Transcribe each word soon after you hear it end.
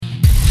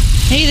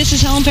Hey, this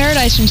is Helen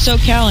Paradise from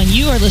SoCal, and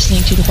you are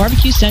listening to the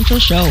Barbecue Central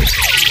Show.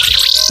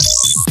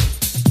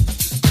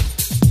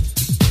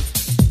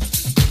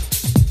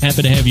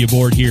 Happy to have you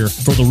aboard here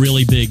for the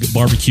really big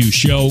barbecue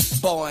show.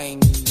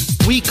 Boing.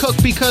 We cook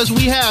because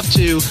we have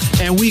to,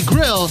 and we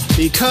grill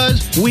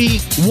because we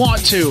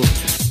want to.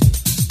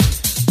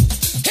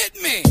 Hit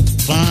me.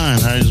 Fine,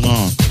 how's it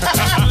going?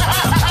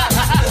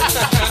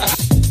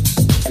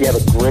 You have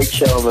a great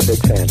show. I'm a big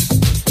fan.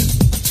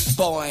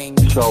 Boing.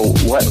 So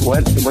what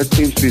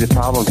seems to be the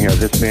problem here?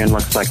 This man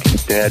looks like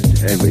he's dead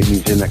and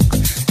he's in the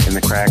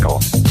crackle.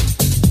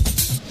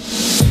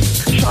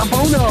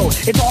 Charbono!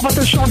 It's all about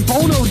the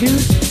charbono,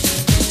 dude!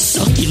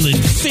 Succulent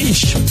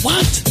fish.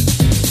 What?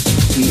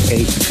 He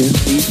ate 2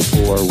 feet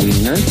or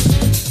wieners.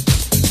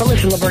 But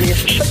listen,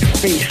 Lavernius, shut your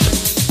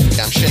face.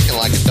 I'm shaking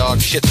like a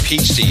dog shit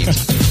peach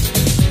seeds.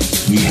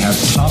 We have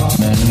top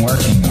men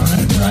working on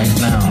it right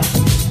now.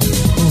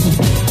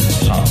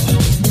 Top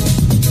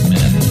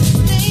men.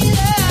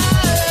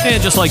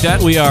 And just like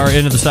that, we are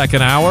into the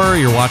second hour.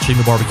 You're watching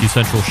the Barbecue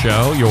Central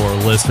Show. You're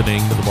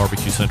listening to the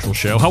Barbecue Central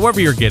Show. However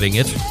you're getting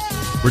it.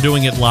 We're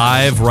doing it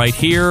live right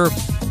here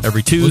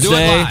every Tuesday. We'll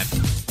do it live.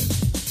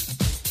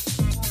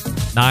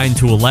 9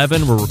 to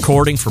 11. We're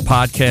recording for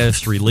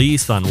podcast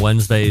release on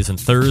Wednesdays and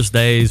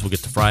Thursdays. We'll get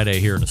to Friday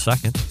here in a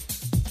second.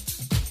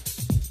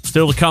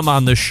 Still to come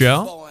on this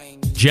show,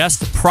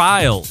 Jess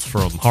Pryles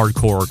from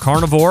Hardcore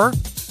Carnivore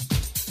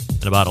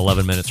in about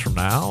 11 minutes from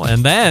now.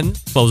 And then,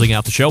 closing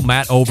out the show,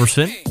 Matt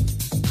Overson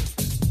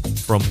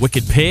from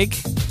Wicked Pig.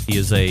 He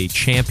is a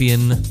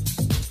champion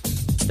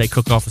Steak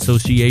Cook-Off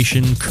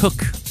Association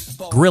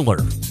griller.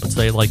 Let's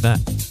say it like that.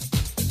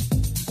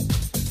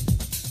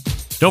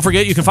 Don't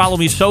forget, you can follow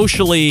me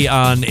socially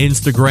on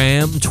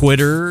Instagram,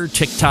 Twitter,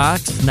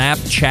 TikTok,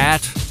 Snapchat,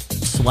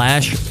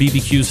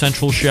 /BBQ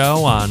Central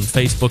Show on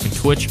Facebook and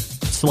Twitch,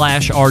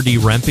 /RD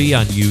Rempe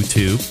on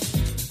YouTube.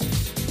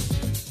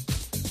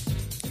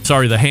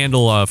 Sorry, the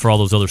handle for all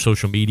those other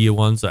social media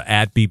ones,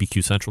 at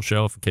BBQ Central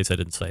Show, in case I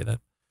didn't say that.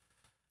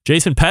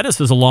 Jason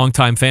Pettis is a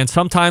longtime fan.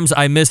 Sometimes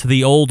I miss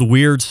the old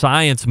Weird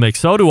Science mix.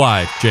 So do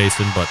I,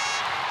 Jason, but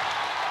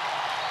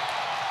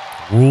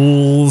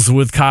rules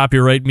with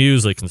copyright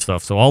music and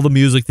stuff. So all the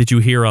music that you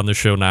hear on the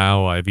show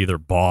now, I've either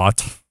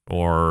bought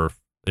or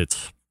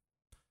it's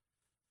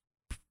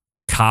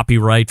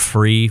copyright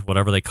free,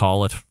 whatever they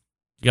call it.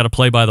 You got to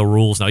play by the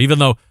rules now. Even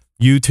though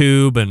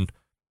YouTube and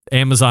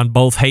Amazon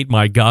both hate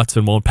my guts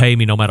and won't pay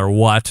me no matter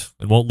what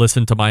and won't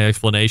listen to my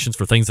explanations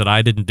for things that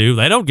I didn't do,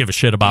 they don't give a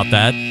shit about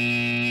that.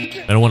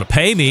 They don't want to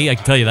pay me, I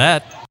can tell you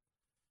that.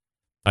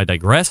 I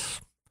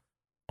digress.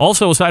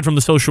 Also, aside from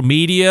the social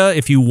media,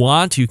 if you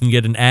want, you can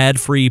get an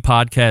ad-free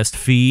podcast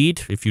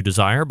feed, if you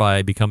desire,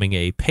 by becoming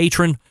a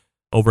patron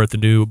over at the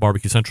new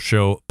Barbecue Central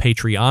Show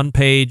Patreon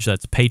page.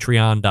 That's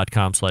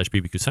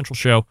patreon.com/BBQ Central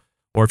Show.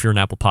 Or if you're an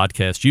Apple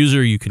Podcast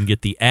user, you can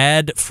get the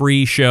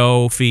ad-free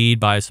show feed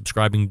by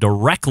subscribing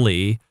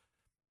directly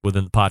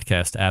within the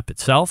podcast app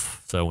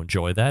itself. So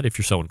enjoy that if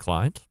you're so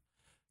inclined.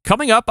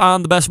 Coming up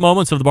on the best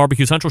moments of the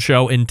Barbecue Central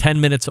Show in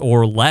 10 minutes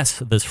or less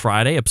this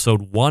Friday,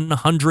 episode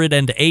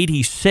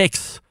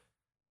 186,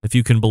 if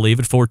you can believe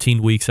it,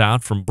 14 weeks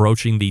out from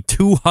broaching the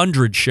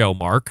 200 show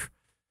mark.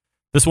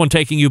 This one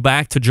taking you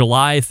back to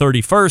July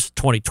 31st,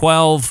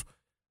 2012,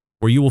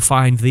 where you will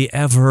find the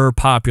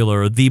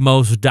ever-popular, the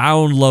most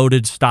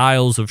downloaded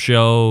styles of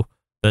show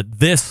that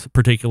this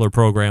particular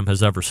program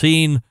has ever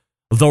seen,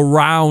 the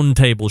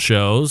Roundtable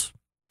shows.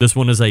 This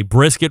one is a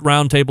brisket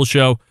roundtable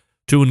show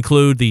to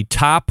include the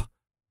top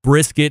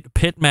brisket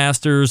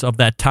pitmasters of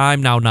that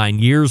time, now 9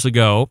 years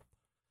ago.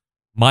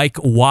 Mike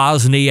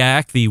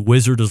Wozniak, the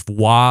Wizard of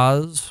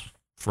Woz,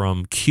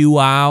 from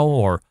QOW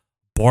or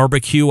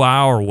Barbecue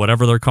Ow or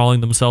whatever they're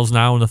calling themselves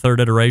now in the third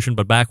iteration,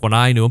 but back when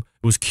I knew him,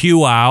 it was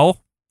QOW.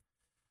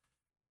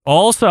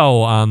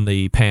 Also on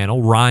the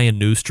panel, Ryan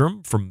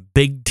Newstrom from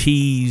Big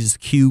T's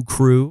Q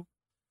Crew.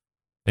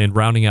 And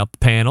rounding out the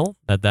panel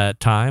at that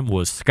time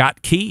was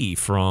Scott Key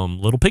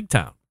from Little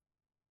Pigtown.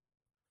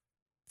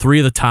 3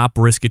 of the top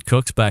brisket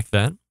cooks back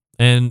then.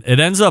 And it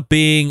ends up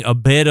being a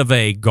bit of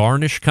a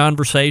garnish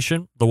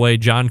conversation, the way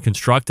John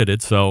constructed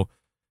it. So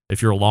if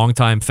you're a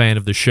longtime fan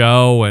of the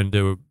show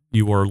and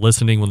you were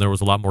listening when there was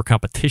a lot more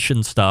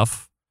competition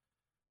stuff,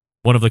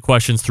 one of the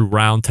questions through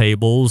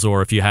roundtables,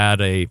 or if you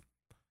had a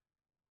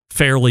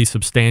fairly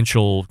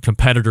substantial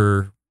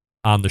competitor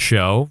on the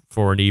show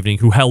for an evening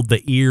who held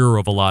the ear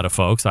of a lot of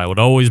folks, I would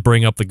always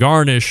bring up the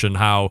garnish and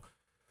how,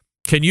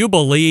 can you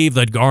believe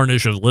that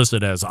garnish is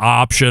listed as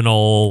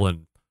optional,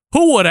 and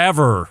who would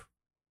ever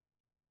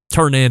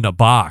turn in a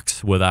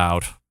box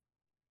without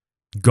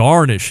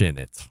garnish in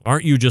it?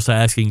 Aren't you just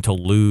asking to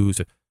lose?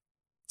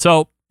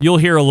 So you'll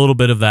hear a little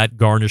bit of that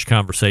garnish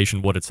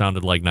conversation, what it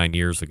sounded like 9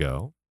 years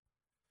ago.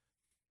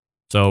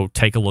 So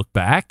take a look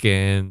back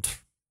and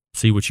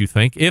see what you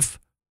think. If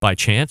by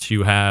chance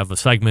you have a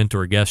segment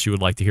or a guest you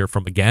would like to hear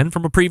from again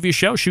from a previous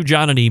show, shoot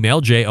John an email,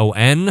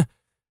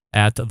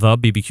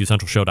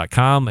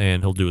 jon@thebbqcentralshow.com,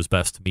 and he'll do his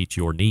best to meet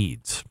your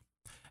needs.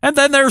 And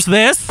then there's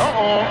this.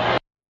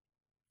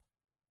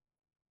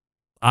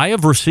 I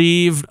have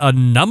received a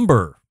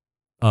number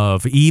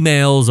of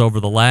emails over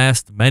the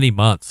last many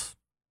months.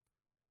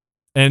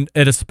 And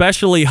it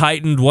especially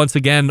heightened once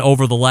again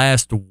over the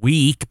last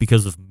week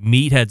because of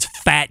Meathead's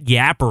fat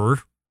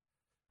yapper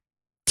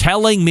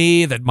telling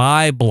me that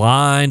my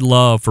blind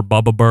love for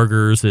Bubba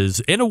Burgers is,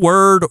 in a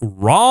word,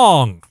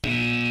 wrong.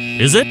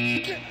 Is it?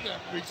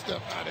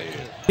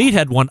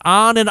 Meathead went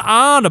on and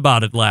on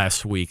about it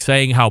last week,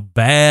 saying how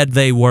bad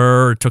they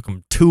were. It took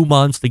them 2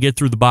 months to get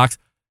through the box.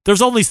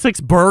 There's only 6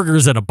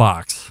 burgers in a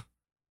box.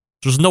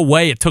 There's no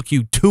way it took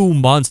you 2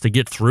 months to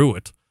get through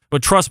it.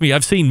 But trust me,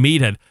 I've seen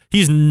Meathead.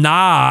 He's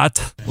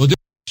not.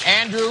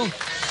 Andrew,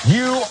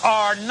 you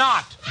are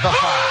not the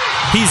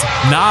father. He's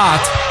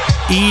not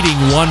eating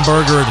one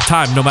burger at a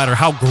time, no matter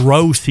how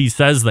gross he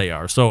says they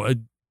are. So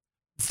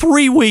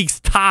 3 weeks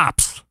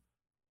tops,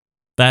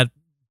 that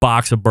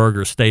box of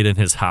burgers stayed in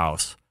his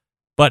house.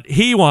 But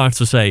he wants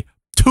to say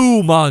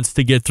 2 months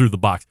to get through the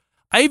box.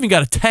 I even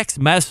got a text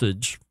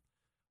message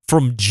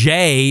from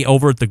Jay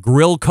over at the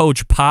Grill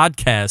Coach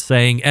podcast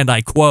saying, and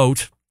I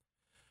quote,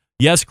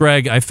 "Yes,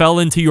 Greg, I fell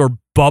into your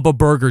Bubba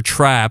Burger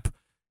trap.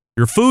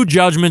 Your food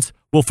judgments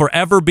will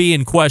forever be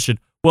in question."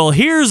 Well,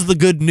 here's the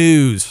good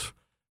news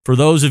for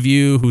those of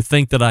you who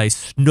think that I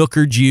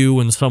snookered you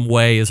in some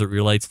way as it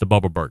relates to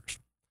Bubba Burgers.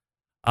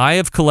 I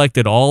have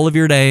collected all of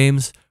your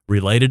names,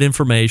 related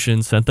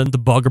information, sent them to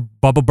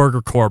Bubba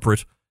Burger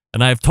Corporate,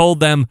 and I have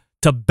told them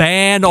to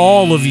ban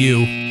all of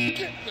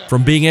you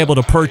from being able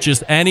to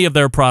purchase any of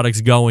their products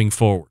going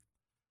forward.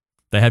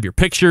 They have your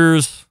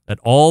pictures at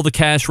all the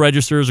cash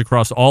registers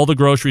across all the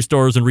grocery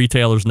stores and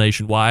retailers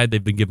nationwide.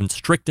 They've been given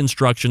strict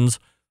instructions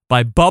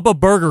by Bubba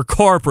Burger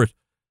Corporate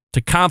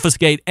to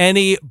confiscate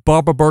any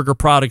Bubba Burger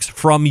products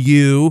from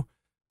you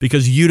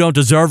because you don't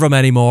deserve them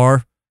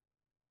anymore.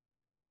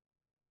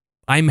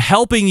 I'm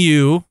helping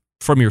you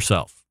from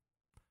yourself.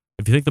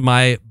 If you think that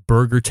my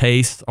burger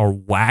tastes are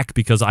whack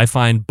because I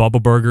find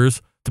Bubba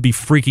Burgers to be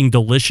freaking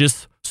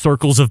delicious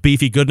circles of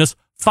beefy goodness,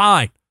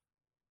 fine.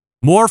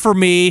 More for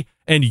me,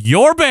 and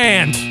you're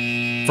banned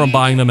from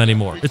buying them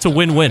anymore. It's a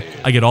win-win.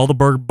 I get all the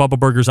Bubba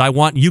Burgers I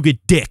want, and you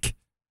get dick.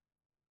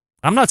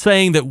 I'm not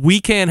saying that we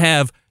can't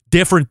have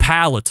different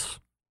palates.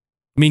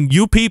 I mean,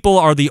 you people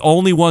are the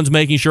only ones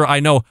making sure I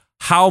know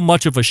how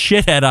much of a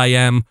shithead I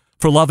am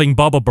for loving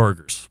Bubba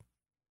Burgers.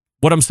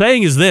 What I'm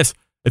saying is this.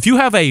 If you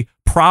have a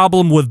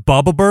problem with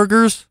Bubba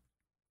Burgers,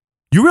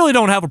 you really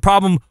don't have a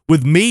problem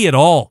with me at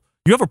all.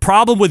 You have a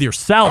problem with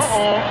yourself.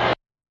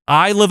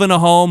 I live in a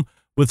home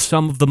with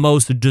some of the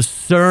most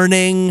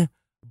discerning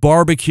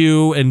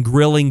barbecue and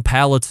grilling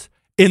palates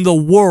in the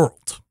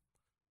world.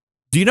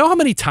 Do you know how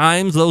many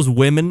times those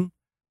women,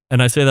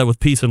 and I say that with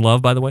peace and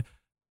love, by the way,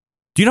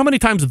 do you know how many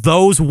times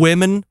those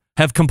women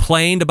have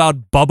complained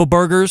about Bubba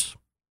Burgers?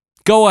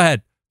 Go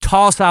ahead,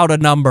 toss out a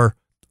number.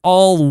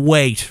 I'll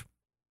wait.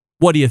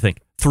 What do you think?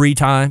 3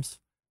 times?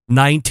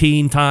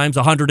 19 times?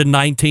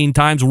 119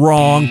 times?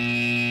 Wrong.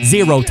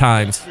 0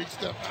 times.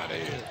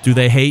 Do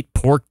they hate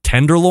pork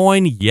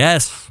tenderloin?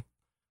 Yes.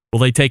 Will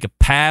they take a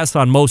pass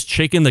on most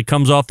chicken that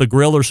comes off the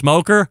grill or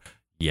smoker?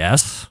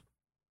 Yes.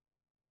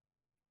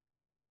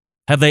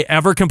 Have they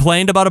ever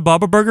complained about a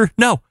Bubba Burger?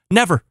 No,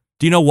 never.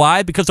 Do you know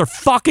why? Because they're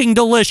fucking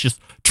delicious.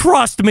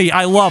 Trust me,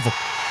 I love them.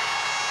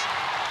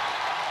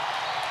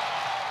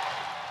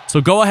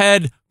 So go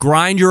ahead,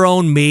 grind your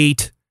own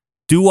meat,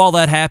 do all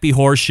that happy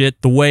horse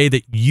shit the way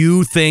that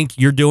you think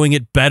you're doing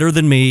it better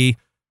than me,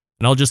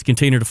 and I'll just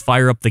continue to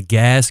fire up the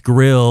gas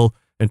grill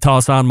and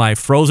toss on my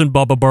frozen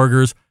Bubba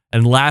Burgers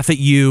and laugh at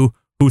you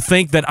who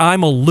think that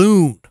I'm a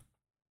loon.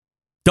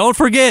 Don't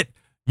forget,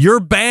 you're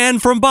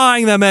banned from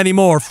buying them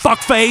anymore,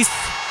 fuckface.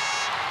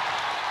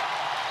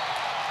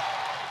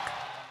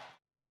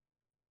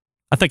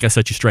 I think I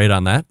set you straight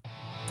on that.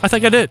 I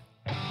think I did.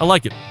 I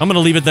like it. I'm going to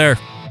leave it there.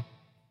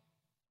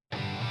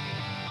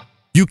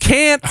 You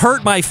can't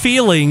hurt my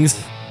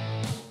feelings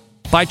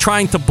by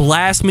trying to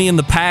blast me in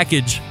the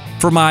package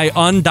for my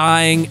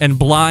undying and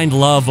blind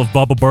love of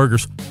Bubba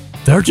Burgers.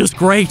 They're just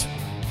great.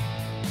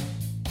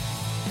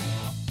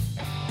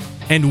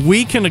 And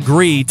we can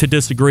agree to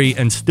disagree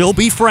and still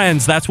be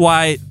friends. That's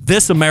why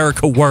this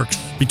America works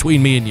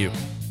between me and you.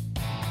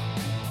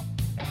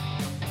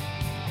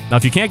 Now,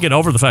 if you can't get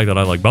over the fact that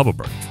I like Bubba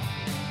Burgers,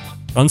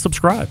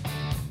 unsubscribe.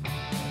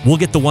 We'll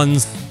get the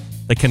ones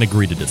that can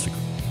agree to disagree.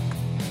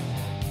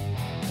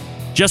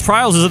 Jess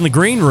Pryles is in the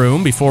green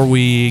room. Before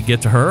we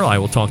get to her, I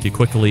will talk to you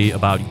quickly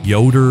about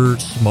Yoder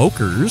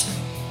Smokers.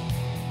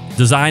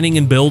 Designing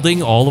and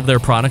building all of their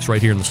products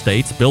right here in the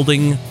States.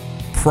 Building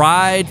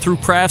pride through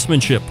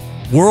craftsmanship.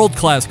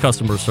 World-class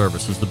customer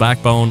service is the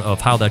backbone of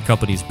how that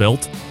company's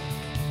built.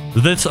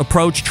 This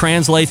approach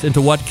translates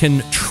into what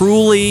can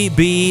truly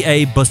be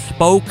a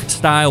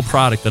bespoke-style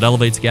product that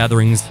elevates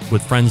gatherings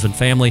with friends and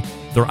family.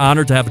 They're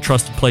honored to have a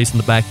trusted place in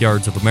the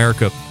backyards of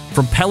America.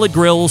 From pellet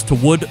grills to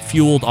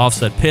wood-fueled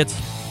offset pits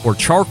or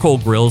charcoal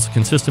grills,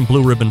 consistent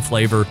blue ribbon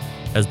flavor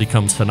has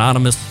become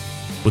synonymous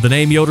with the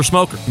name Yoder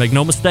Smoker. Make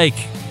no mistake,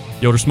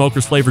 Yoder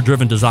Smoker's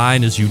flavor-driven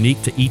design is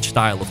unique to each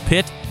style of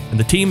pit. And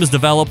the team has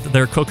developed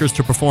their cookers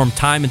to perform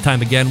time and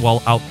time again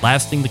while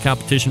outlasting the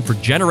competition for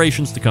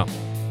generations to come.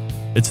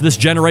 It's this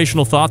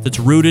generational thought that's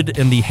rooted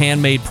in the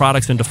handmade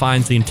products and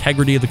defines the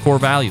integrity of the core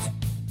values.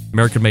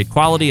 American-made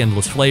quality,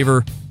 endless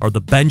flavor are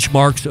the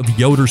benchmarks of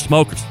Yoder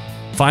Smokers.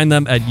 Find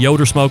them at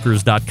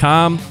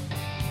yodersmokers.com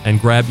and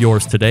grab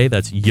yours today.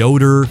 That's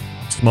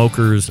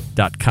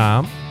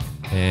yodersmokers.com.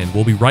 And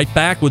we'll be right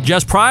back with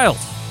Jess Pryles.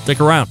 Stick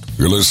around.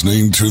 You're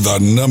listening to the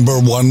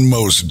 #1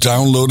 most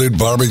downloaded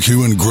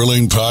barbecue and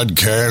grilling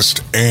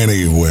podcast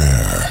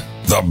anywhere.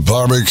 The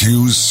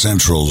Barbecue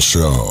Central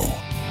Show.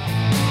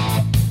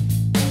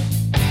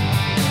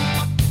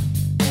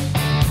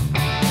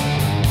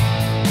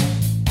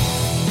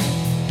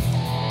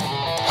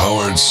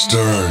 Howard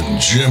Stern,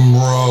 Jim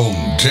Rome,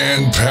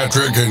 Dan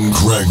Patrick, and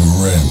Greg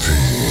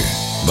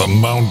Rempe. The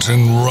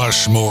Mountain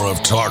Rushmore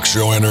of talk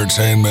show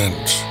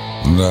entertainment.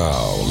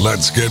 Now,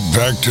 let's get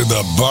back to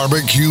the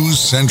Barbecue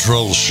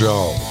Central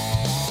Show.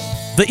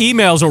 The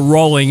emails are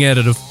rolling in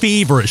at a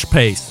feverish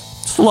pace.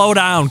 Slow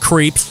down,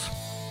 creeps.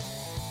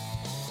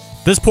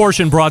 This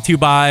portion brought to you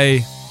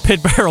by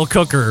Pit Barrel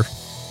Cooker,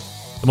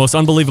 the most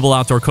unbelievable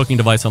outdoor cooking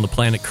device on the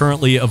planet,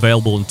 currently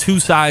available in 2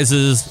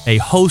 sizes, a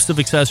host of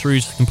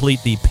accessories to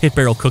complete the Pit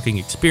Barrel cooking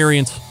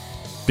experience.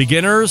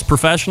 Beginners,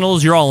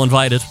 professionals, you're all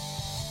invited.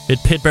 Hit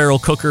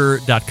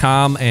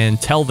pitbarrelcooker.com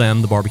and tell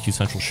them the Barbecue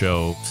Central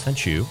Show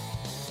sent you.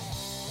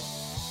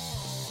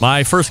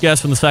 My first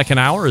guest in the second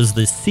hour is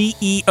the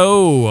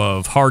CEO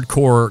of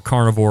Hardcore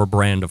Carnivore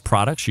brand of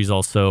products. She's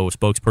also a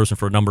spokesperson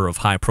for a number of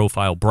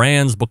high-profile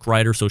brands, book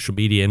writer, social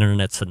media,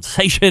 internet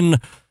sensation,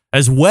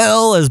 as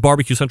well as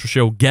Barbecue Central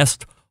Show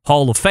guest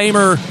Hall of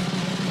Famer.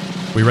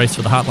 We race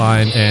to the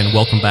hotline and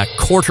welcome back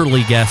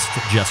quarterly guest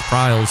Jess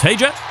Pryles. Hey,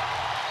 Jess.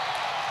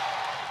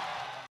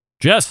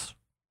 Jess.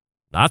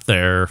 Not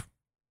there.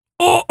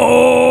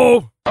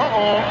 Uh-oh.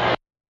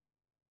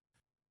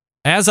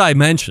 As I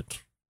mentioned,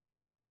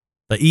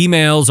 the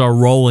emails are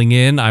rolling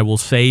in. I will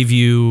save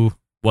you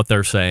what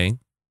they're saying.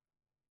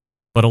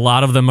 But a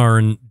lot of them are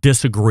in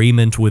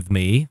disagreement with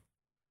me.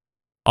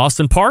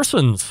 Austin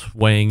Parsons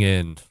weighing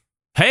in.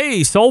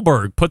 Hey,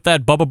 Solberg, put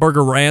that Bubba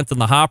Burger rant in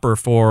the hopper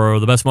for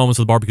the best moments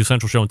of the Barbecue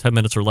Central Show in 10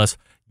 minutes or less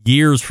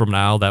years from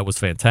now. That was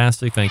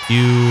fantastic. Thank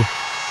you,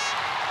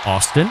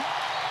 Austin.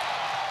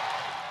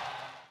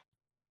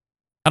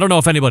 I don't know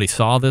if anybody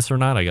saw this or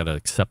not. I got to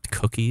accept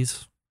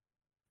cookies.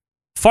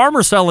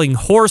 Farmer selling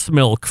horse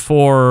milk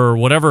for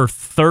whatever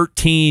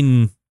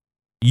 13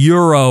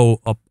 euro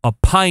a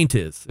pint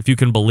is, if you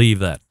can believe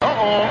that.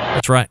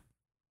 That's right.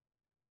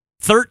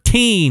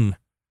 $13,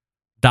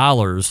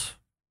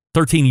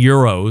 13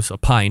 euros a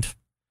pint.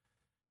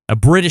 A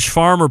British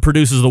farmer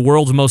produces the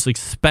world's most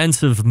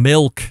expensive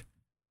milk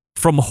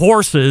from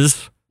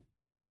horses,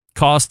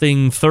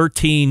 costing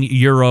 13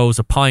 euros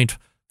a pint.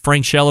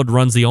 Frank Shellard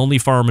runs the only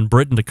farm in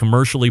Britain to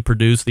commercially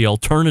produce the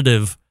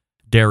alternative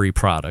dairy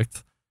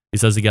product. He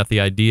says he got the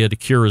idea to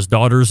cure his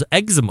daughter's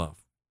eczema.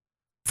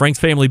 Frank's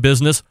family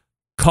business,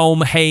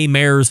 Combe Hay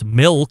Mare's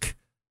Milk,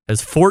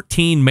 has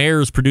 14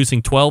 mares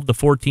producing 12 to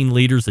 14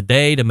 liters a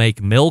day to make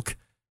milk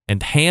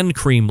and hand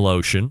cream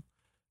lotion.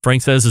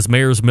 Frank says his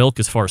mare's milk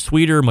is far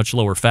sweeter, much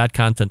lower fat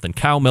content than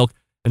cow milk,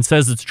 and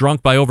says it's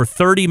drunk by over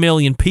 30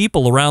 million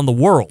people around the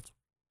world.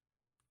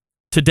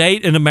 To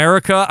date, in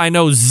America, I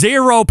know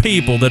 0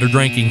 people that are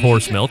drinking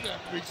horse milk,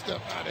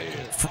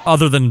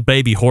 other than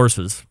baby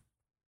horses.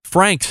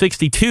 Frank,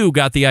 62,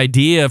 got the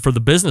idea for the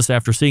business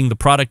after seeing the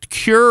product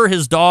cure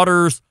his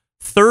daughter's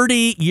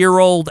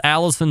 30-year-old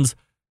Allison's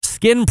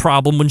skin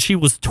problem when she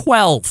was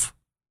 12.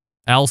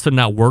 Allison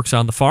now works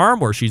on the farm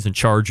where she's in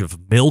charge of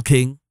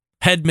milking,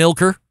 head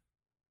milker,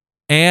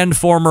 and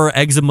former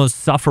eczema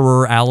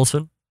sufferer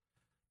Allison.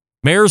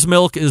 Mare's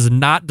milk is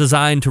not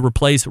designed to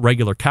replace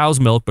regular cow's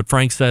milk, but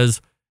Frank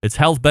says its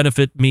health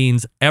benefit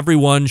means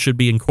everyone should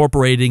be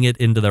incorporating it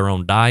into their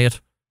own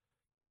diet.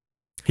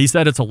 He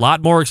said it's a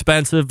lot more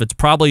expensive. It's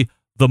probably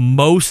the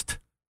most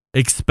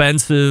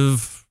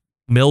expensive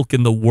milk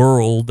in the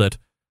world at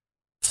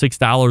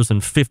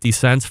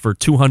 $6.50 for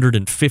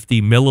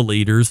 250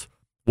 milliliters,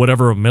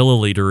 whatever a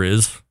milliliter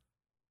is.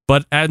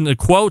 But in a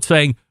quote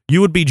saying, you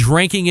would be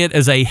drinking it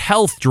as a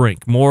health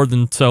drink more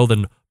than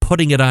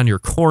putting it on your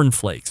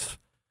cornflakes.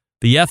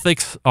 The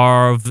ethics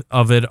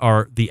of it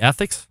are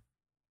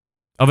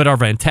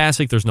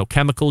fantastic. There's no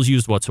chemicals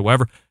used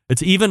whatsoever.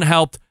 It's even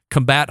helped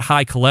combat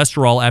high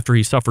cholesterol after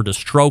he suffered a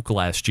stroke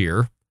last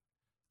year.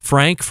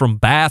 Frank from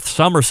Bath,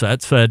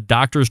 Somerset, said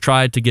doctors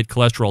tried to get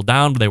cholesterol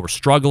down, but they were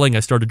struggling.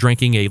 I started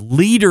drinking a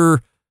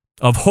liter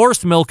of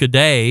horse milk a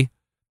day,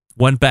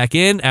 went back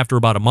in after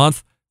about a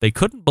month. They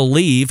couldn't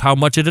believe how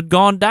much it had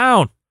gone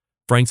down.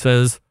 Frank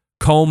says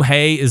Combe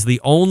Hay is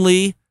the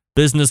only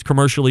business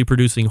commercially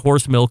producing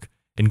horse milk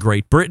in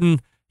Great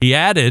Britain. He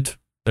added,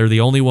 they're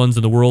the only ones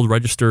in the world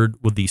registered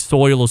with the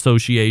Soil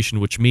Association,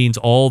 which means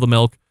all the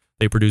milk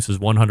they produce is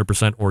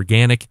 100%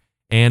 organic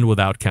and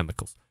without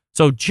chemicals.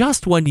 So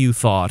just when you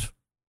thought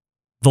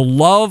the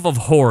love of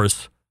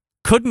horse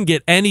couldn't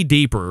get any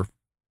deeper,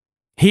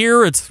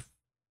 here it's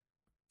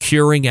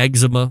curing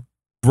eczema,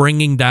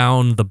 bringing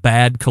down the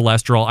bad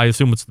cholesterol. I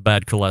assume it's the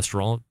bad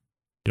cholesterol. You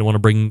don't want to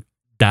bring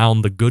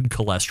down the good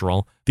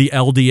cholesterol, the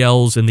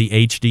LDLs and the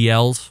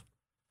HDLs.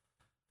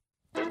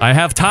 I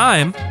have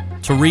time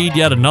to read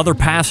yet another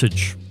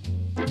passage.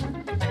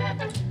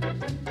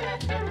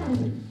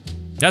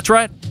 That's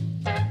right.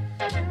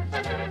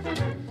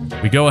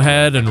 We go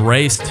ahead and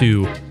race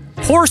to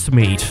horse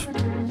meat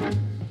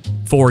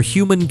for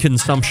human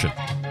consumption.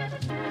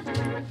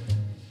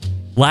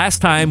 Last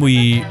time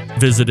we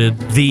visited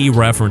the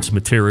reference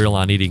material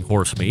on eating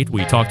horse meat,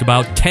 we talked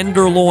about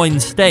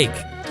tenderloin steak.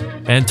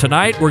 And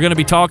tonight we're going to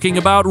be talking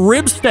about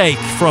rib steak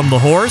from the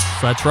horse.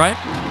 That's right.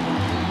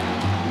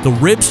 The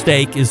rib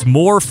steak is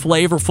more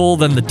flavorful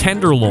than the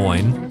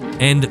tenderloin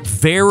and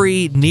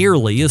very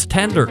nearly as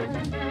tender.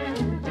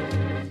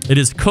 It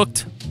is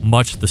cooked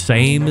much the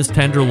same as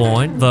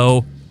tenderloin,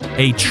 though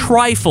a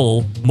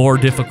trifle more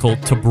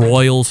difficult to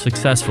broil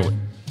successfully.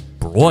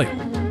 Broil?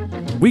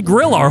 We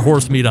grill our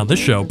horse meat on this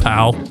show,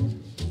 pal.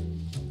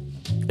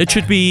 It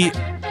should be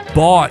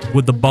bought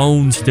with the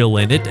bone still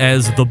in it,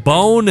 as the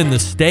bone in the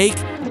steak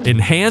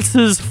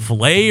enhances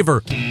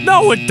flavor.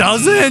 No, it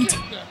doesn't!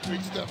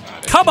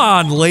 Come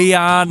on,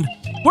 Leon.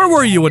 Where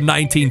were you in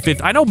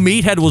 1950? I know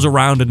Meathead was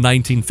around in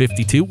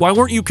 1952. Why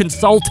weren't you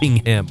consulting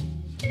him?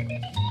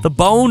 The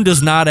bone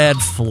does not add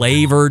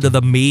flavor to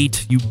the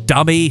meat, you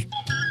dummy.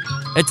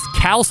 It's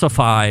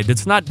calcified.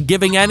 It's not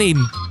giving any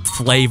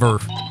flavor.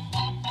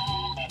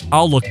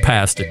 I'll look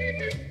past it.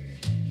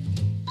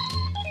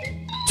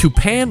 To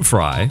pan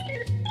fry,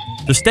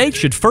 the steak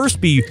should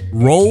first be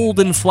rolled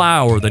in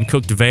flour, then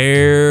cooked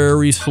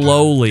very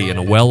slowly in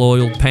a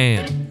well-oiled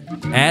pan.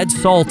 Add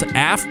salt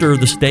after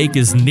the steak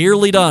is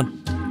nearly done.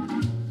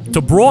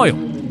 To broil,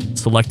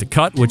 select a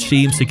cut which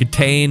seems to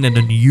contain an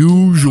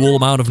unusual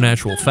amount of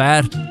natural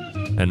fat,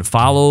 and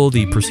follow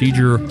the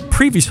procedure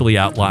previously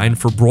outlined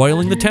for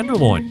broiling the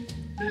tenderloin.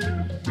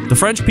 The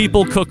French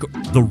people cook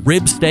the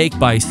rib steak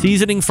by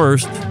seasoning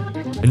first,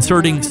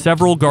 inserting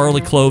several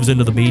garlic cloves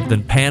into the meat,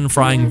 then pan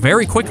frying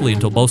very quickly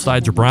until both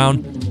sides are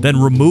brown,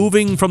 then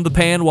removing from the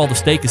pan while the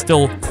steak is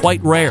still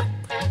quite rare.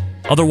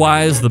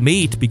 Otherwise, the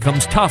meat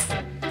becomes tough.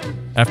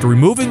 After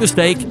removing the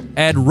steak,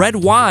 add red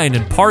wine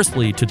and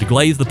parsley to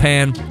deglaze the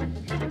pan.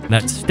 And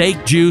that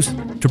steak juice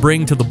to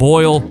bring to the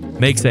boil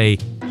makes a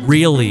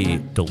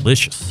really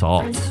delicious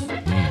sauce.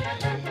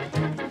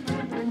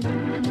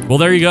 Well,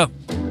 there you go.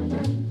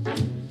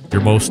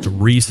 Your most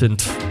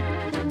recent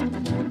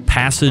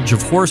passage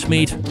of horse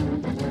meat,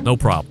 no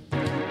problem.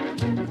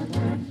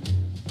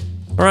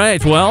 All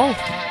right, well,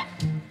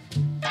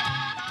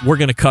 we're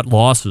going to cut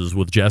losses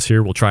with Jess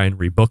here. We'll try and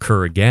rebook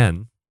her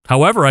again.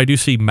 However, I do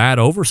see Matt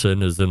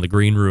Overson is in the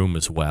green room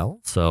as well,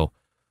 so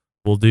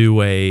we'll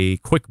do a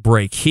quick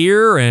break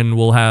here, and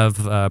we'll have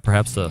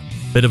perhaps a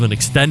bit of an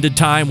extended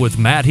time with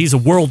Matt. He's a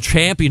world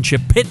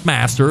championship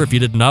pitmaster, if you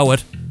didn't know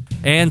it,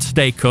 and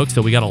steak cook,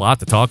 so we got a lot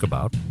to talk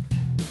about.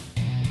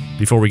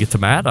 Before we get to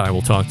Matt, I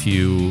will talk to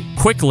you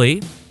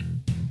quickly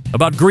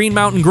about Green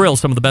Mountain Grill,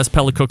 some of the best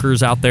pellet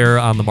cookers out there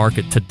on the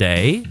market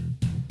today.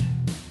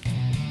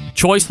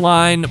 Choice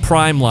Line,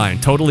 Prime Line,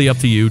 totally up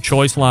to you.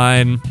 Choice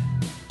Line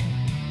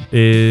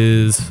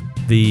is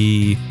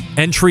the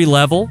entry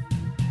level.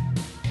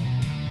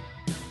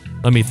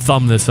 Let me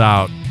thumb this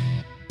out.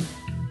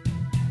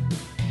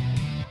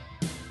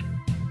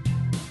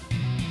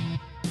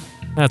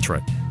 That's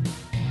right.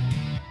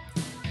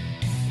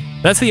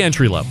 That's the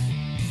entry level.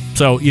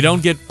 So you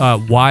don't get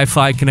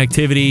Wi-Fi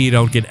connectivity, you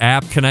don't get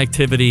app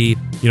connectivity,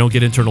 you don't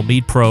get internal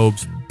meat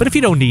probes. But if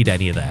you don't need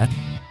any of that,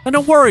 then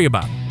don't worry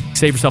about it.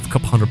 Save yourself a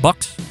couple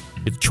 $100.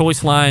 Get the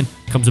Choice Line.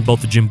 Comes in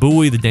both the Jim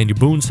Bowie, the Daniel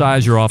Boone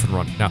size. You're off and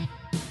running. Now,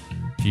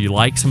 if you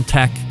like some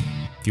tech,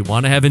 if you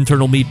want to have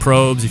internal meat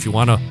probes, if you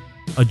want to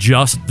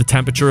adjust the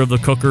temperature of the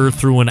cooker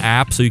through an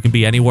app so you can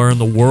be anywhere in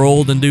the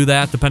world and do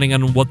that, depending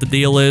on what the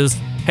deal is,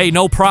 hey,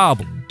 no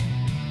problem.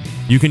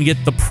 You can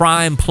get the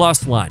Prime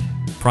Plus line.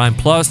 Prime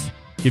Plus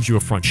gives you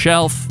a front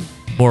shelf,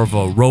 more of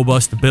a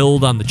robust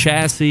build on the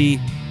chassis.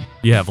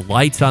 You have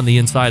lights on the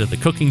inside of the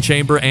cooking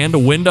chamber and a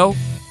window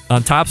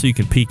on top so you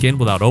can peek in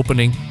without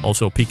opening.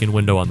 Also a peek-in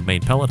window on the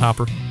main pellet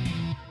hopper.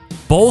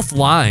 Both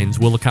lines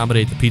will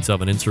accommodate the pizza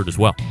oven insert as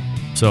well.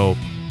 So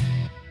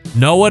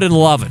know it and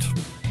love it.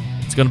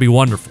 It's going to be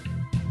wonderful.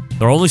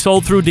 They're only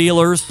sold through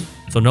dealers,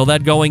 so know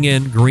that going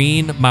in.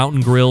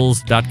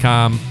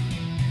 greenmountaingrills.com.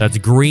 That's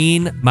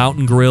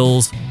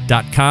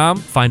greenmountaingrills.com.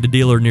 Find a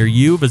dealer near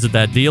you. Visit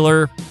that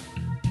dealer.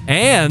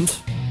 And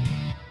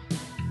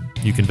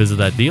you can visit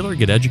that dealer,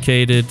 get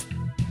educated,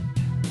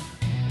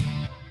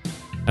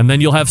 and then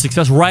you'll have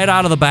success right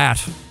out of the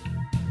bat.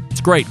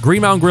 It's great.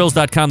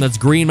 greenmountaingrills.com. That's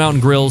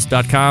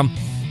greenmountaingrills.com.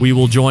 We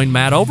will join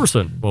Matt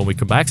Overson when we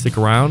come back. Stick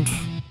around.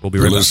 We'll be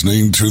right back.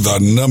 Listening to the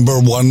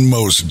 #1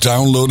 most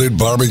downloaded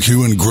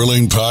barbecue and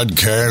grilling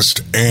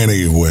podcast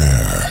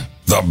anywhere.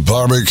 The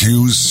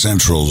Barbecue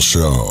Central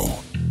Show.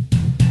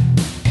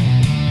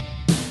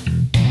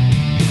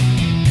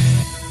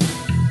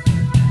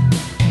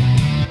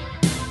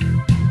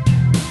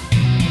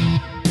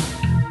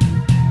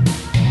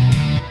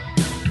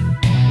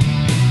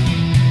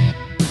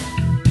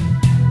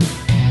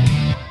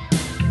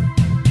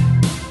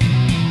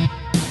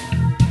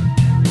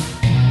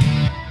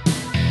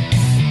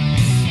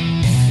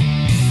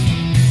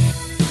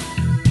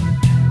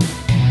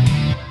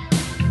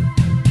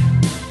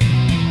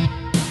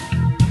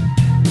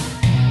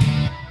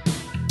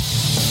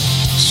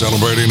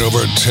 celebrating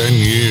over 10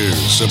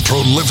 years of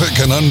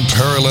prolific and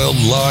unparalleled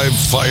live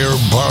fire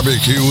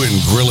barbecue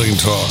and grilling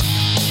talk.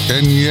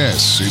 And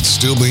yes, it's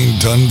still being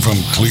done from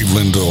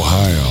Cleveland,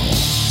 Ohio.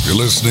 You're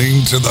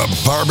listening to the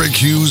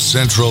Barbecue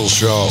Central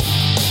Show.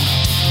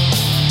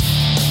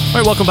 All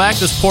right, welcome back.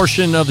 This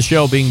portion of the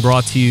show being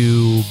brought to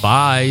you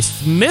by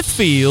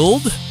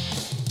Smithfield.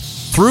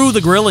 Through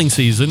the grilling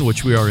season,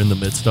 which we are in the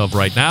midst of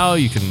right now,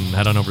 you can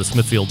head on over to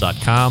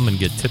smithfield.com and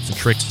get tips and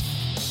tricks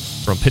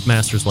from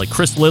pitmasters like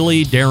Chris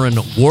Lilly, Darren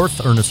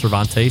Worth, Ernest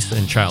Cervantes,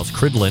 and Charles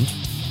Cridland.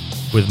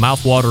 With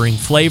mouth-watering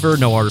flavor,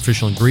 no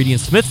artificial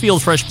ingredients,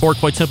 Smithfield Fresh Pork,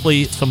 quite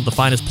simply, some of the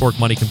finest pork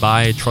money can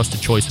buy. A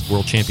trusted choice of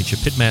World Championship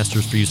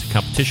pitmasters for use in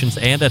competitions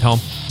and at home.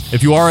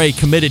 If you are a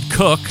committed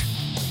cook,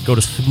 go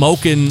to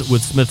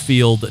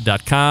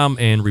smokinwithsmithfield.com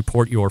and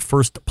report your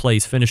first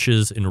place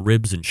finishes in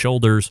ribs and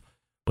shoulders.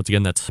 Once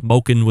again, that's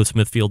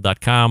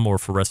smokinwithsmithfield.com, or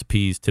for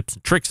recipes, tips,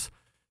 and tricks,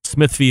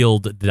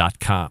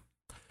 smithfield.com.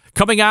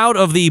 Coming out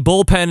of the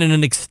bullpen in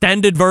an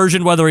extended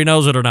version, whether he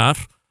knows it or not,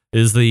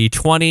 is the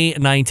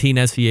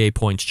 2019 SEA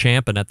points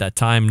champ, and at that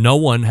time, no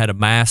one had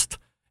amassed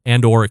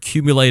and or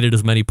accumulated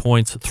as many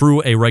points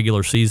through a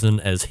regular season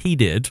as he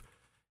did.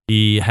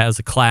 He has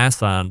a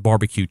class on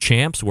barbecue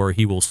champs where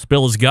he will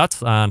spill his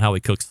guts on how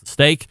he cooks the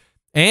steak,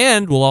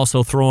 and will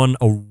also throw in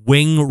a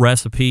wing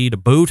recipe to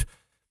boot.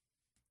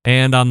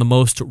 And on the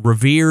most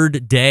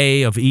revered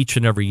day of each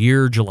and every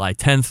year, July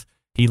 10th,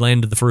 he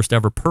landed the first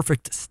ever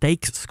perfect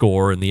steak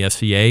score in the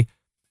SCA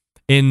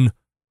in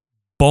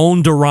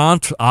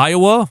Bondurant,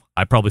 Iowa.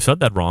 I probably said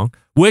that wrong.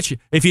 Which,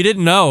 if you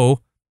didn't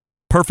know,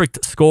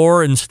 perfect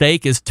score in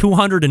steak is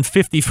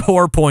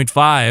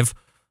 254.5.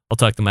 I'll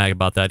talk to Mag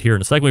about that here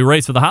in a second. We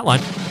race to the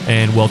hotline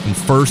and welcome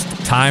first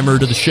timer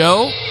to the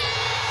show,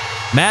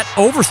 Matt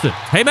Overston.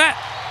 Hey, Matt.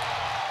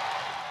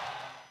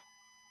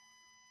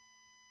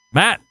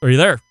 Matt, are you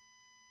there?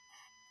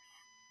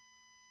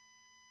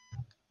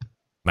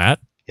 Matt?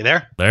 You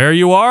there? There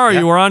you are. Yeah.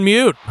 You were on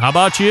mute. How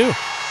about you?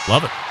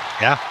 Love it.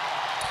 Yeah.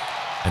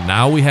 And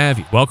now we have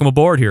you. Welcome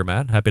aboard here,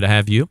 Matt. Happy to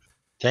have you.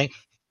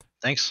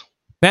 Thanks.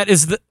 Matt,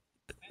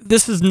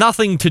 this is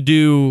nothing to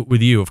do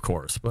with you, of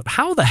course, but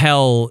how the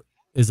hell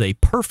is a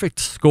perfect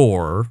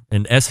score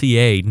in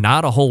SEA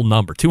not a whole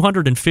number?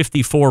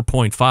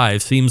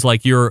 254.5 seems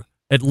like you're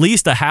at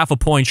least a half a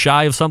point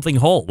shy of something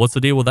whole. What's the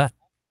deal with that?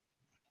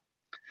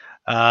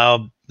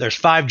 There's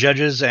 5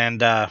 judges,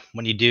 and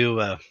when you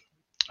do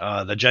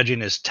the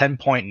judging is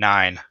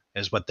 10.9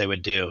 is what they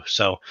would do.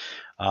 So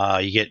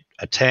you get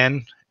a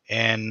 10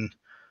 in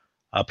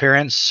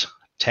appearance,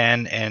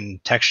 10 in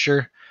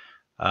texture.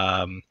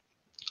 You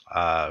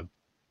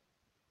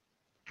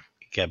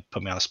can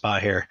put me on the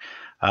spot here.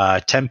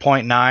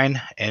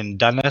 10.9 in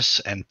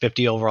doneness and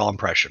 50 overall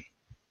impression.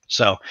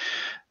 So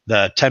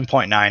the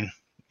 10.9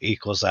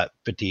 equals that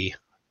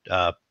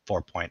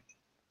 54.5.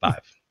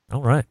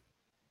 All right.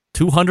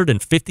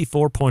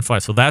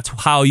 254.5. So that's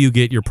how you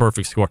get your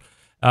perfect score.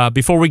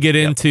 Before we get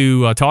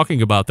into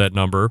talking about that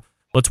number,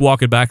 let's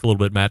walk it back a little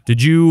bit, Matt.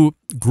 Did you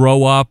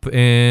grow up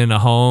in a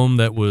home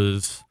that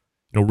was,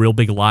 real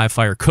big live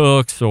fire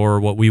cooks, or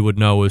what we would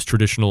know as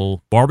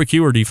traditional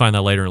barbecue, or do you find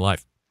that later in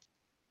life?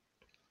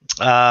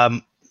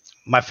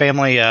 My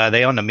family,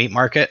 they owned a meat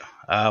market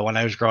when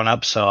I was growing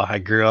up, so I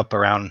grew up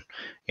around,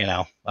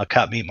 a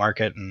cut meat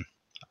market, and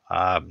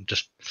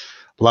just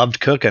loved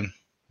cooking.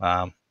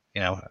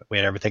 We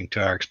had everything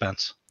to our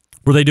expense.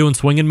 Were they doing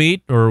swinging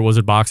meat, or was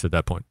it boxed at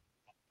that point?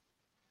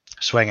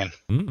 Swinging.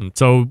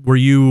 So were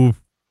you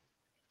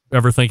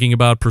ever thinking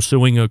about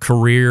pursuing a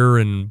career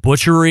in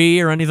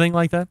butchery or anything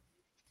like that?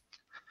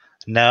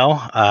 No.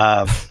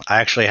 I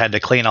actually had to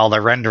clean all the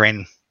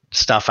rendering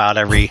stuff out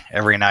every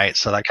night,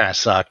 so that kind of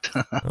sucked.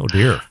 Oh,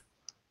 dear.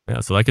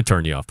 Yeah, so that could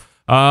turn you off.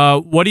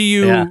 When do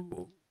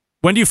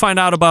you find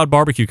out about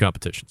barbecue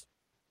competitions?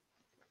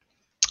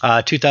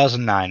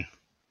 2009.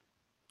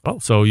 Oh,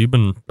 so you've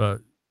been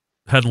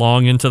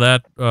headlong into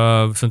that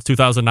since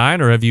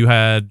 2009, or have you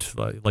had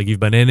like you've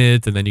been in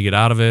it and then you get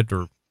out of it,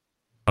 or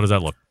how does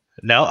that look?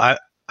 No,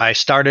 I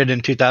started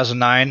in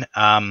 2009.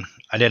 I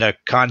did a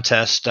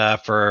contest I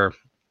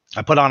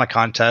put on a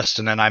contest,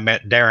 and then I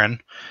met Darren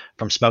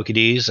from Smokey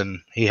D's,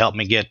 and he helped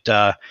me get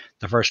the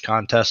first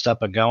contest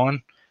up and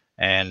going.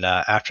 And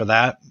after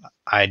that,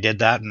 I did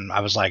that, and I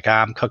was like,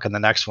 I'm cooking the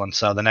next one.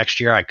 So the next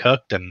year I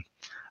cooked, and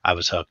I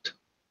was hooked.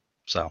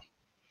 So.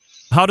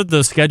 How did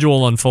the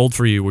schedule unfold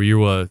for you? Were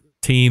you a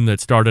team that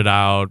started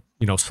out,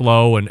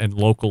 slow and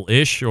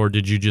local-ish, or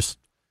did you just,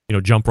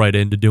 jump right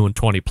into doing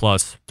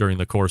 20-plus during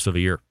the course of a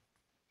year?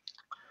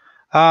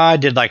 I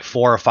did like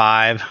 4 or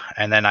 5,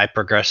 and then I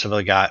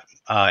progressively got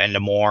into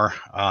more.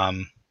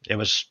 It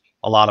was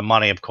a lot of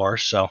money, of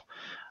course, so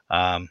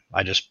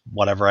I just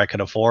whatever I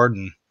could afford,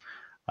 and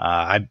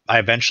I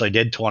eventually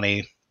did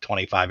 20,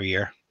 25 a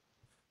year.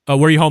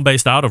 Where are you home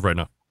based out of right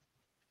now?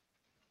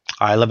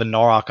 I live in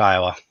Norwalk,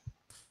 Iowa.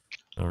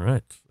 All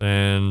right.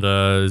 And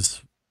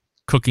is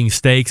cooking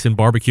steaks and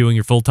barbecuing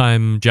your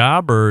full-time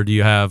job, or do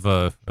you have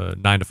a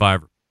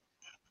 9-to-5?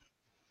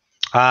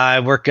 I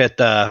work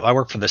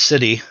for the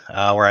city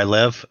where I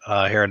live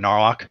here in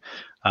Norwalk.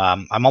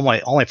 I'm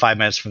only 5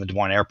 minutes from the Des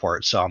Moines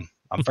airport, so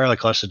I'm fairly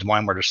close to Des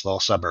Moines. We're just a little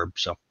suburb.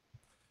 So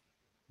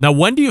Now,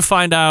 when do you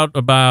find out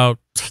about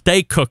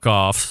steak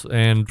cook-offs,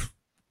 and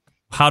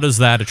how does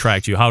that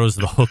attract you? How does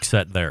the hook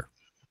set there?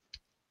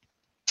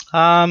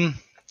 I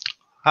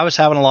was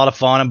having a lot of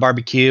fun in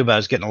barbecue, but I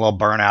was getting a little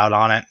burnout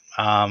on it.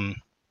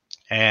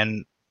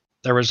 And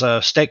there was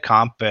a steak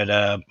comp at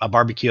a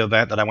barbecue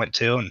event that I went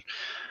to, and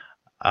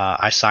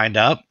I signed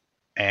up,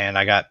 and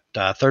I got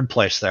third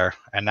place there,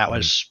 and that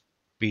was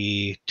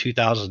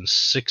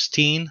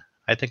 2016,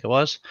 I think it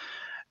was,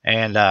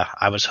 and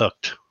I was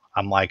hooked.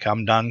 I'm like,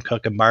 I'm done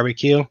cooking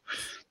barbecue.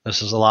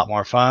 This is a lot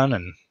more fun,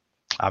 and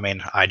I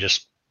mean, I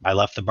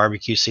left the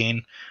barbecue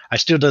scene. I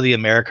still do the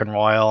American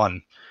Royal,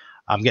 and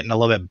I'm getting a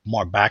little bit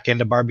more back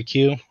into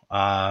barbecue.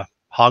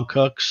 Hog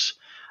cooks.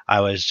 I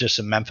was just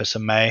in Memphis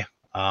in May,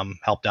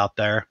 helped out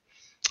there,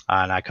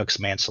 and I cooked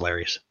some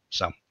ancillaries.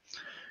 So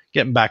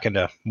getting back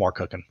into more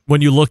cooking.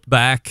 When you looked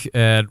back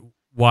at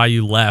why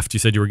you left, you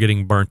said you were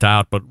getting burnt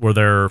out, but were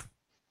there,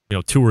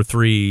 2 or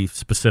 3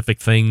 specific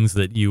things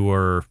that you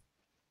were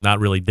not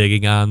really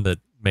digging on that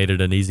made it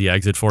an easy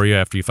exit for you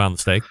after you found the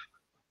steak?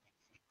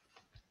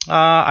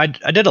 I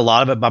did a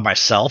lot of it by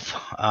myself.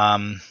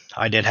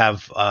 I did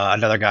have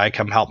another guy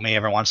come help me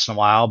every once in a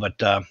while,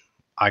 but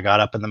I got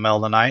up in the middle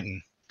of the night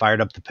and fired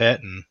up the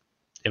pit, and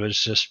it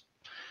was just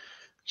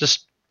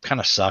kind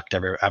of sucked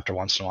after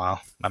once in a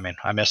while. I mean,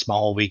 I missed my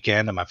whole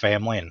weekend and my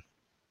family, and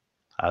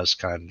I was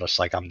kind of just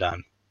like, I'm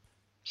done.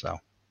 So,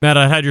 Matt,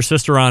 I had your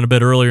sister on a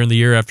bit earlier in the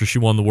year after she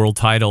won the world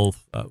title.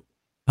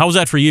 How was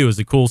that for you? Is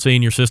it cool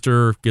seeing your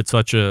sister get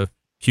such a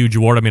huge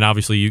award? I mean,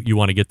 obviously you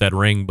want to get that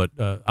ring, but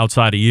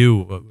outside of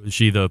you, is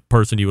she the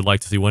person you would like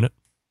to see win it?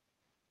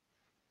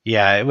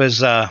 Yeah, it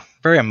was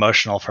very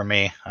emotional for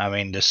me. I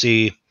mean, to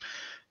see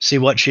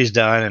what she's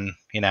done,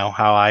 and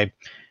how I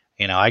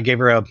gave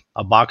her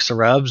a box of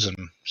rubs and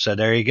said,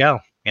 there you go,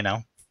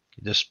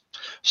 just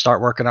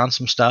start working on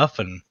some stuff.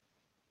 And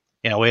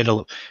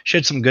she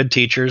had some good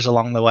teachers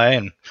along the way,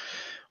 and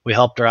we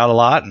helped her out a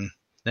lot. And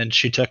then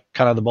she took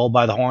kind of the bull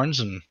by the horns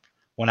and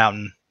went out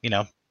and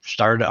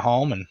started at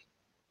home and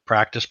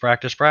practice,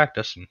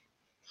 and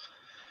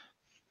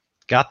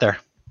got there.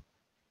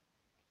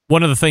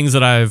 One of the things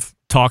that I've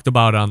talked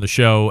about on the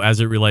show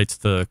as it relates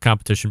to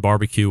competition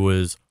barbecue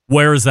is,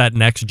 where is that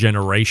next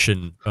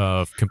generation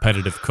of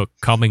competitive cook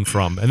coming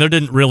from? And there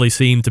didn't really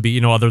seem to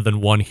be, other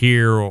than one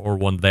here or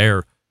one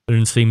there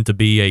didn't seem to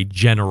be a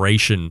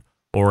generation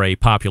or a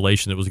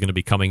population that was going to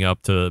be coming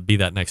up to be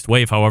that next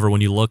wave. However,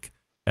 when you look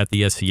at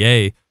the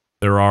SCA,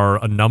 there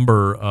are a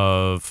number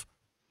of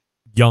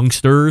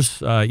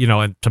youngsters,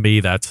 and to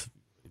me, that's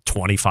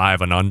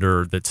 25 and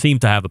under, that seem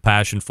to have a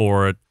passion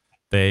for it.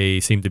 They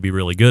seem to be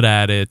really good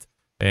at it.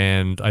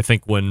 And I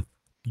think when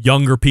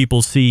younger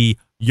people see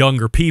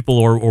younger people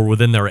or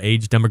within their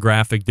age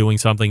demographic doing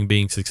something,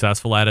 being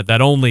successful at it, that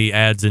only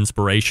adds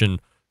inspiration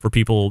for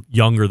people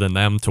younger than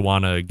them to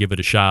want to give it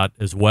a shot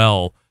as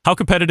well. How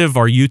competitive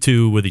are you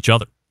two with each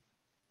other?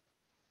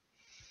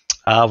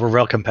 We're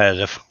real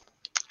competitive.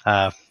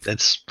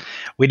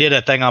 We did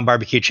a thing on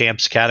Barbecue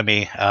Champs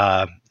Academy,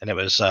 and it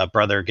was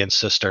brother against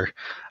sister.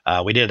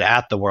 We did it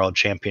at the World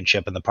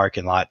Championship in the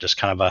parking lot, just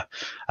kind of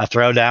a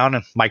throwdown.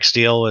 And Mike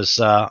Steele was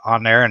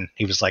on there, and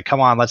he was like,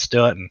 "Come on, let's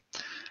do it." And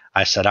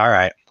I said, "All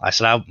right." I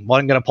said, "I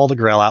wasn't going to pull the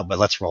grill out, but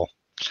let's roll."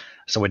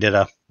 So we did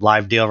a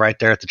live deal right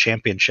there at the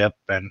championship,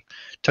 and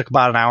took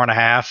about an hour and a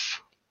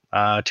half,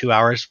 2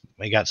 hours.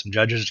 We got some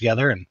judges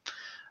together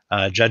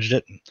and judged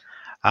it.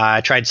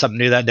 I tried something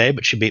new that day,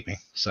 but she beat me.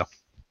 So,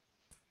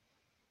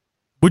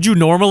 would you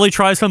normally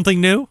try something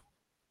new?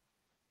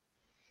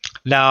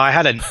 No, I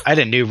had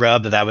a new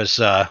rub that I was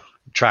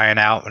trying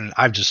out, and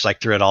I just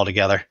threw it all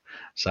together.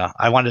 So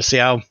I wanted to see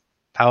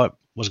how it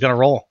was going to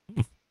roll.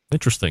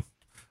 Interesting.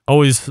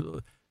 Always,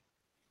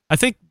 I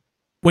think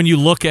when you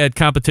look at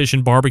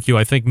competition barbecue,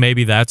 I think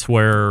maybe that's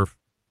where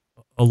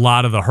a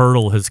lot of the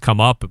hurdle has come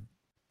up.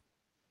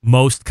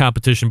 Most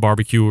competition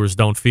barbecuers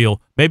don't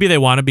feel, maybe they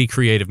want to be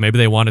creative, maybe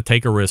they want to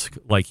take a risk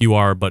like you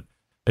are, but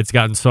it's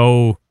gotten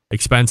so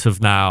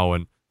expensive now,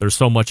 and there's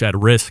so much at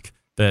risk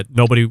that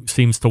nobody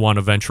seems to want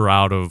to venture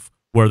out of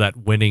where that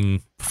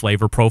winning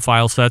flavor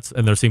profile sets.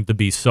 And there seem to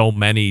be so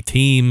many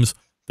teams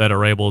that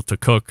are able to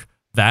cook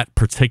that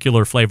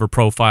particular flavor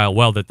profile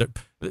well, that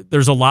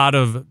there's a lot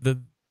of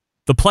the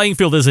playing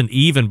field isn't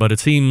even, but it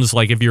seems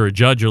like if you're a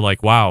judge, you're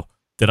like, wow,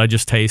 did I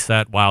just taste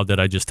that? Wow, did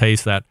I just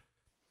taste that?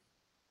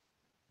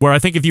 Where I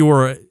think if you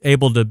were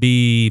able to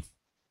be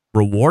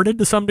rewarded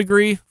to some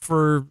degree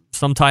for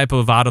some type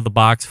of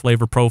out-of-the-box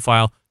flavor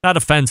profile, not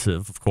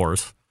offensive, of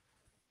course,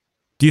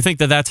 do you think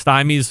that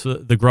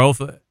stymies the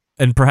growth?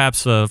 And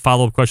perhaps a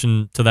follow-up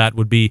question to that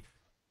would be,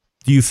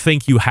 do you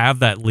think you have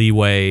that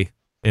leeway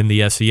in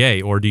the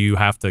SCA, or do you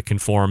have to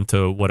conform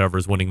to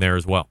whatever's winning there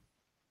as well?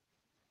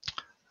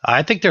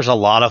 I think there's a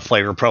lot of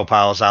flavor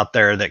profiles out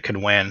there that could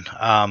win.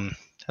 And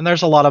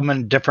there's a lot of them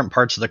in different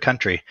parts of the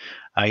country.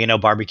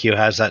 Barbecue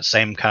has that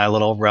same kind of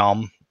little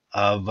realm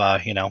of,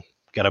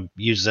 got to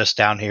use this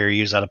down here,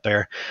 use that up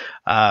there.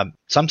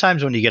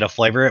 Sometimes when you get a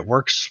flavor, it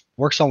works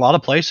in a lot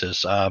of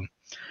places.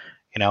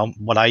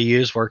 What I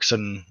use works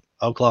in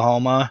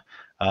Oklahoma,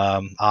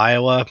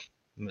 Iowa,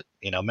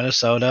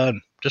 Minnesota,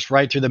 and just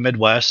right through the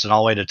Midwest and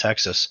all the way to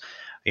Texas.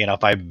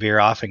 If I veer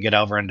off and get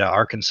over into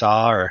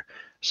Arkansas or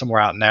somewhere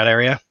out in that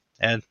area,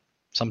 and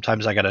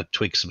sometimes I got to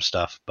tweak some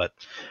stuff. But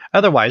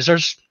otherwise,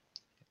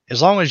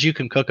 as long as you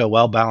can cook a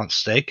well-balanced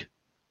steak,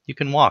 you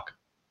can walk.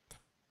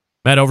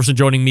 Matt Overson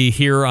joining me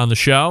here on the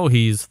show.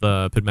 He's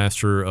the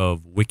pitmaster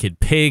of Wicked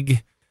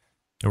Pig,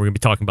 and we're going to be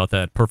talking about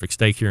that perfect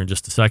steak here in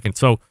just a second.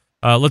 So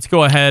let's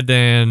go ahead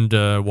and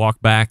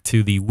walk back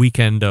to the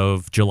weekend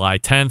of July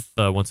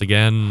 10th. Once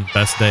again,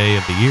 best day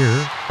of the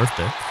year,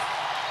 birthday.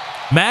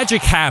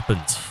 Magic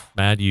happens.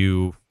 Matt,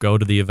 you go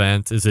to the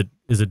event. Is it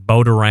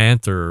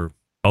Bondurant or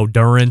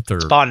Bodurant or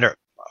it's Bondurant?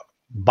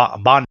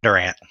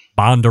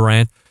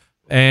 Bondurant.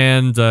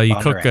 And you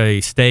Bondurant. cook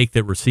a steak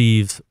that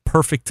receives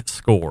perfect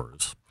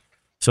scores.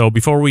 So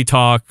before we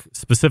talk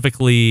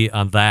specifically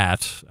on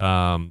that,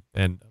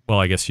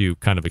 I guess you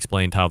kind of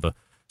explained how the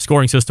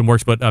scoring system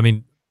works, but I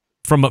mean,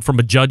 from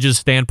a judge's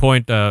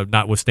standpoint,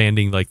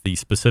 notwithstanding like the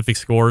specific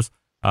scores,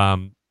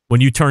 when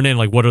you turn in,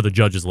 like, what are the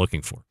judges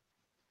looking for?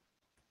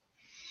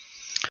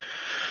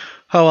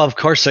 Oh, well, of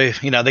course they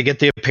get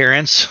the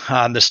appearance.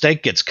 The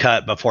steak gets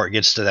cut before it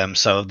gets to them,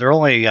 so they're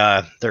only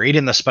they're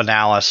eating the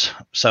spinalis.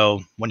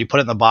 So when you put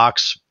it in the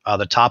box,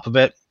 the top of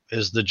it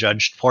is the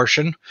judged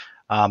portion.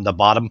 The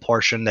bottom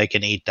portion, they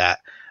can eat that.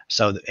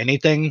 So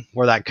anything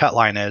where that cut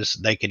line is,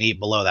 they can eat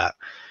below that.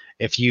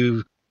 If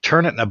you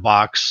turn it in a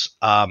box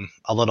a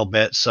little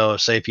bit, so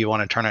say if you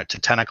want to turn it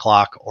to 10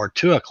 o'clock or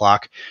 2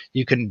 o'clock,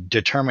 you can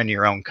determine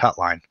your own cut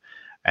line.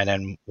 And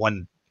then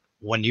when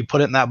you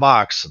put it in that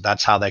box,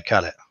 that's how they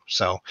cut it.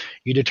 So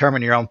you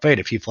determine your own fate.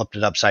 If you flipped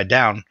it upside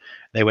down,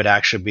 they would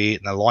actually be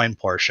in the loin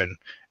portion,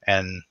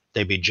 and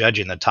they'd be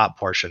judging the top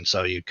portion.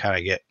 So you kind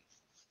of get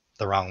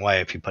the wrong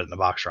way if you put it in the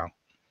box wrong.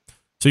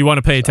 So you want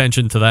to pay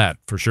attention to that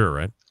for sure,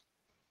 right?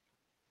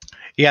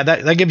 Yeah,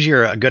 that gives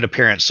you a good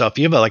appearance. So if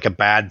you have a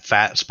bad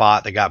fat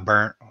spot that got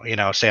burnt,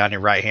 say on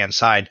your right-hand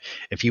side,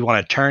 if you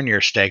want to turn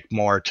your steak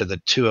more to the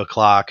 2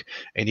 o'clock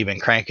and even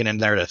crank it in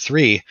there to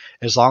 3,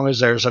 as long as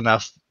there's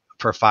enough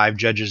for 5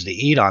 judges to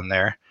eat on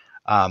there,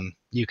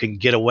 you can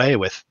get away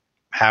with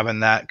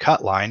having that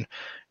cut line,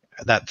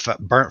 that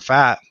burnt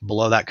fat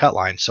below that cut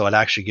line. So it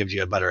actually gives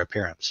you a better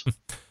appearance.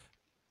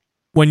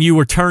 When you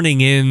were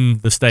turning in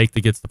the steak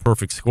that gets the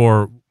perfect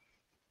score,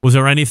 was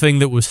there anything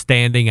that was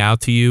standing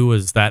out to you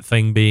as that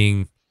thing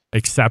being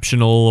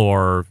exceptional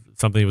or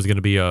something that was going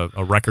to be a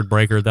record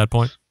breaker at that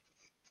point?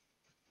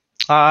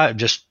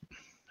 Just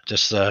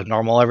a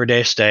normal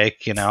everyday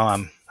steak.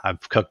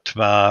 I've cooked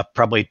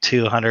probably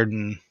 200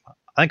 and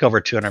I think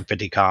over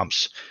 250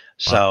 comps.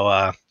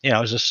 So, it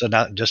was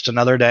just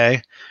another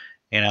day.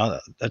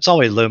 It's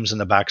always looms in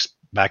the back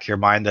of your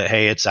mind that,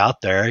 hey, it's out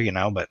there,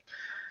 but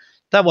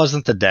that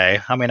wasn't the day.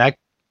 I mean, I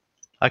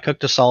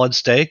cooked a solid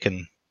steak,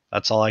 and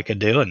that's all I could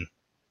do, and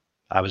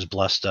I was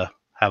blessed to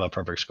have a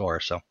perfect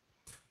score. So, do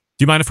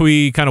you mind if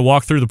we kind of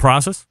walk through the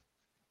process?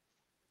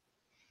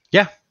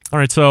 Yeah. All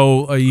right.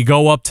 So you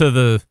go up to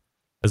the,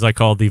 as I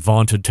call it, the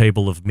vaunted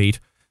table of meat.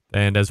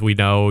 And as we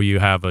know, you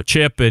have a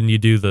chip and you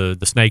do the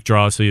snake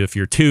draw. So if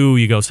you're 2,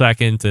 you go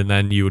second, and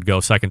then you would go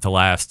second to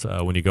last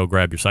when you go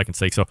grab your second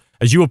steak. So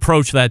as you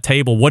approach that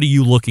table, what are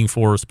you looking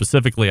for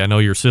specifically? I know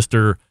your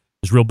sister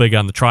is real big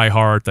on the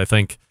Tri-Heart. I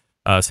think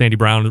Sandy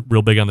Brown,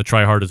 real big on the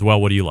Tri-Heart as well.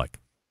 What do you like?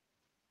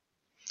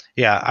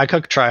 Yeah, I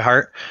cook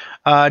Tri-Heart.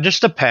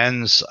 Just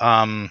depends,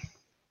 whether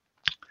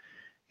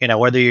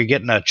you're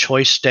getting a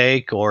choice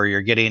steak or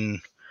you're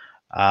getting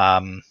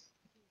like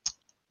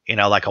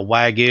a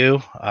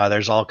Wagyu.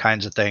 There's all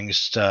kinds of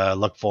things to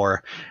look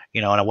for.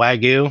 In a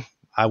Wagyu,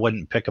 I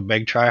wouldn't pick a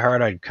big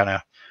Tri-Heart. I'd kind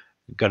of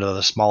go to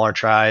the smaller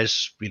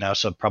tries,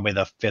 so probably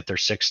the 5th or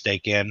 6th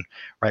steak in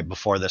right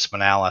before the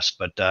spinalis.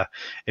 But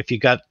if you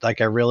got like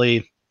a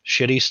really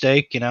shitty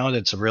steak,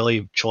 that's a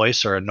really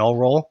choice or a no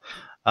roll,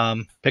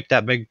 pick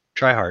that big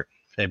Tri-Heart.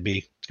 It's gonna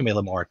be a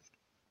little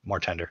more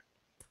tender.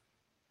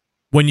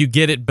 When you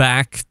get it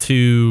back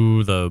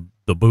to the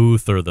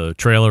booth or the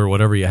trailer or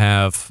whatever you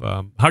have,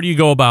 how do you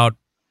go about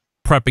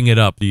prepping it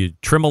up? Do you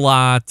trim a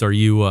lot? Are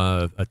you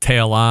a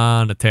tail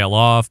on, a tail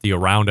off? Do you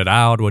round it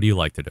out? What do you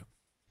like to do?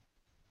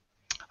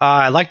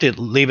 I like to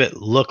leave it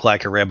look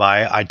like a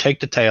ribeye. I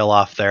take the tail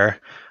off there.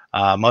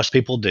 Most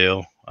people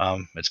do.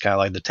 It's kind of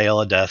like the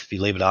tail of death if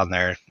you leave it on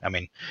there. I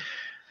mean,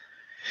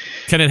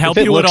 can it help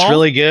if it you at all? Looks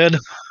really good.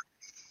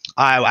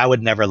 I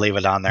would never leave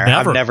it on there.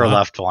 Never. I've never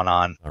left one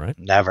on. All right.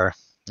 Never.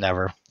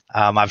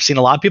 I've seen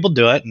a lot of people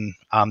do it,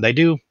 and they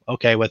do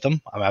okay with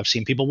them. I've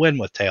seen people win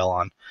with tail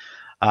on.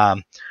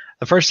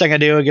 The first thing I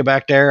do, I get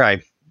back there,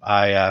 I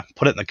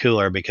put it in the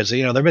cooler because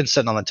they've been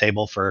sitting on the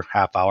table for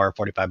half hour,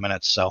 45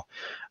 minutes, so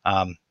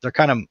they're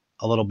kind of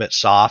a little bit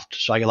soft.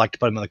 So I like to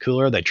put them in the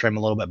cooler. They trim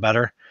a little bit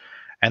better,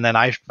 and then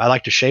I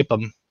like to shape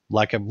them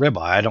like a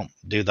ribeye. I don't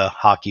do the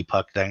hockey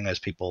puck thing as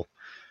people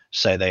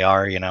say they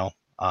are.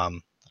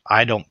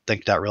 I don't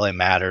think that really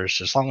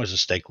matters as long as the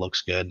steak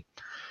looks good.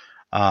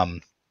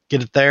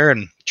 Get it there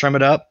and trim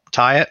it up,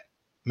 tie it,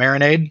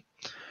 marinade.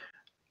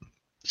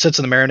 Sits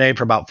in the marinade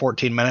for about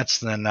 14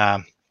 minutes. And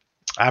then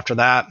after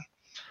that,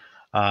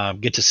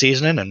 get to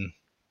seasoning and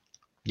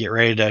get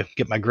ready to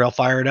get my grill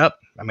fired up.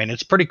 I mean,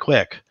 it's pretty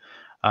quick.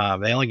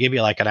 They only give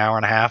you like an hour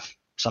and a half,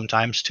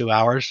 sometimes 2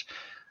 hours.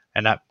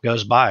 And that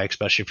goes by,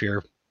 especially if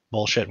you're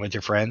bullshitting with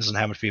your friends and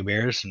having a few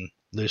beers and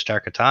lose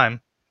track of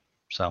time.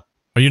 So,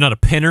 are you not a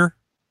pinner?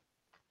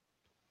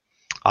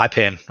 I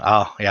pin.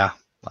 Oh, yeah.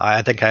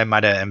 I think I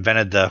might have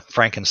invented the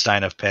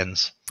Frankenstein of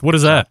pins. What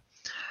is that?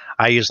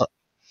 I use,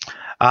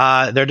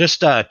 they're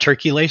just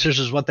turkey lasers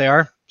is what they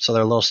are. So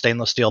they're a little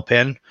stainless steel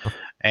pin.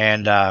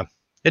 And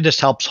it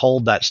just helps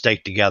hold that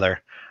steak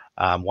together.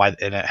 And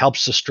it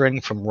helps the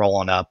string from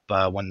rolling up.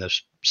 When the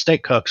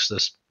steak cooks,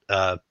 this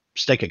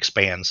steak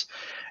expands.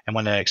 And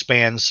when it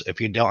expands,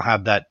 if you don't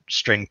have that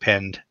string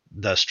pinned,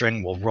 the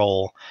string will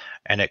roll,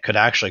 and it could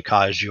actually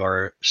cause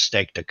your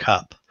steak to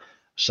cup.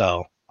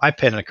 So I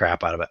pin the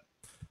crap out of it.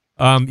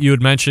 You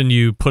had mentioned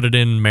you put it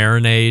in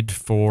marinade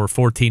for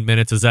 14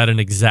 minutes. Is that an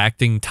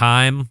exacting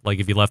time? Like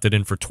if you left it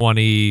in for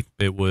 20,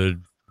 it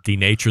would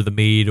denature the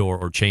meat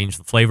or change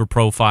the flavor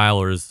profile,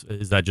 or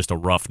is that just a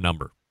rough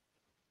number?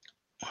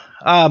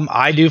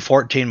 I do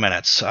 14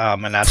 minutes,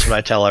 and that's what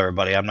I tell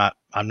everybody.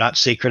 I'm not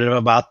secretive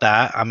about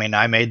that. I mean,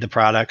 I made the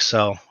product,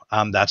 so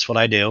that's what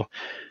I do.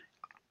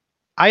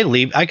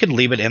 I could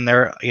leave it in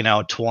there,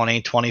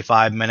 20,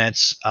 25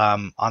 minutes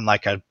on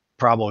like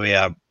probably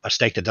a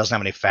steak that doesn't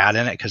have any fat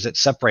in it, because it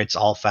separates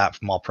all fat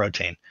from all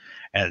protein,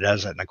 and it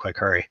does it in a quick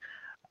hurry.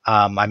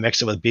 I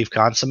mix it with beef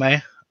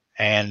consomme,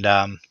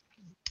 and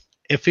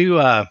if you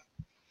left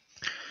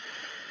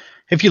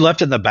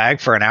it in the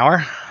bag for an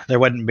hour, there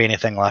wouldn't be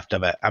anything left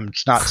of it. I'm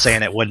not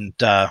saying it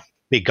wouldn't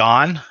be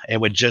gone. It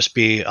would just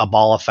be a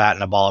ball of fat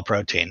and a ball of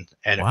protein,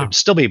 and It would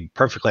still be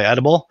perfectly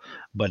edible,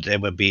 but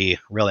it would be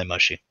really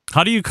mushy.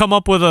 How do you come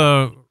up with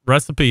a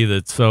recipe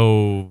that's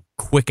so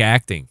quick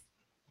acting?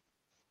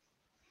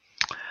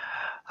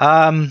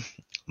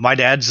 My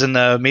dad's in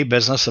the meat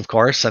business, of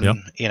course,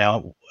 and he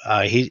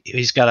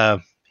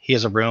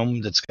has a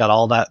room that's got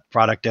all that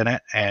product in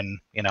it, and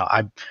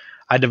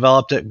I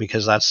developed it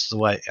because that's the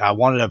way I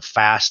wanted, a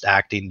fast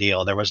acting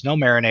deal. There was no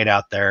marinade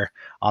out there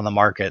on the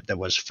market that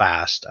was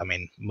fast. I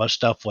mean, most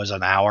stuff was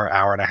an hour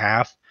and a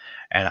half,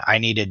 and I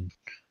needed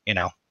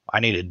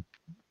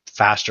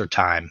faster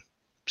time.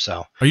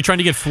 So, are you trying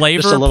to get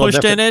flavor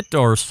pushed in it,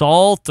 or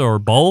salt, or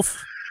both,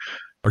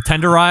 or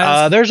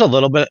tenderize? There's a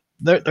little bit.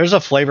 There's a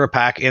flavor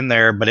pack in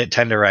there, but it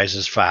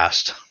tenderizes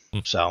fast.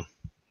 So,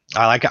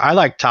 I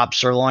like top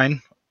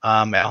sirloin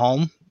at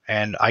home,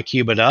 and I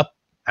cube it up.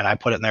 And I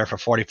put it in there for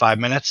 45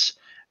 minutes,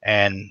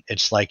 and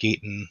it's like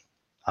eating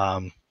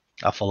a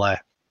filet.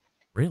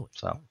 Really?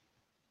 So,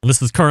 and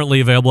this is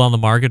currently available on the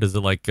market. Is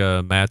it like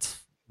Matt's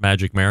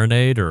Magic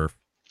Marinade, or?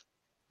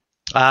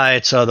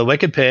 It's the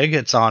Wicked Pig.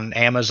 It's on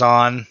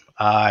Amazon.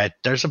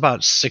 There's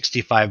about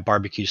 65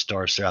 barbecue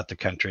stores throughout the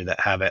country that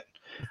have it.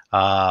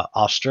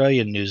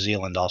 Australia and New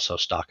Zealand also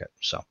stock it.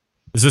 So,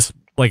 is this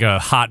like a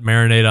hot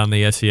marinade on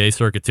the SCA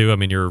circuit too? I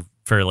mean, you're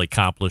fairly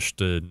accomplished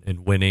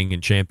in winning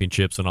and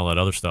championships and all that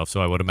other stuff,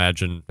 so I would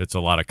imagine it's a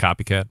lot of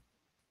copycat.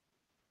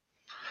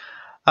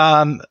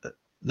 I mean,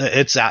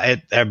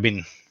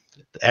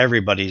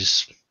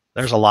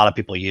 there's a lot of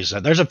people using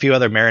it. There's a few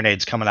other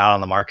marinades coming out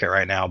on the market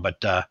right now,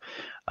 but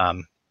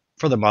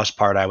for the most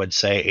part, I would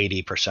say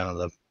 80% of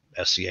the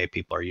SCA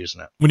people are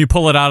using it. When you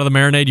pull it out of the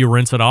marinade, you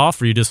rinse it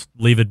off, or you just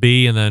leave it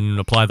be and then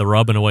apply the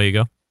rub and away you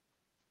go?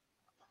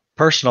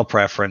 Personal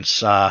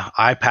preference.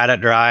 I pat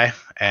it dry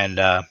and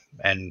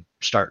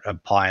start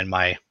applying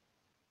my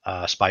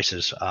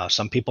spices.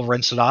 Some people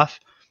rinse it off.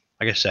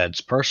 Like I said,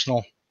 it's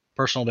personal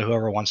to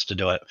whoever wants to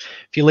do it.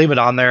 If you leave it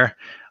on there,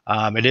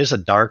 it is a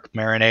dark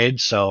marinade,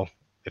 so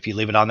if you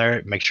leave it on there,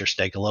 it makes your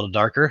steak a little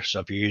darker.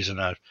 So if you're using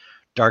a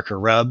darker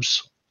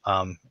rubs,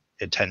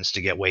 it tends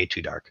to get way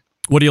too dark.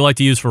 What do you like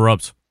to use for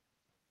rubs?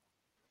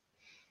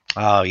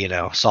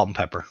 Salt and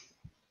pepper.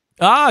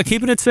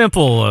 Keeping it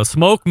simple.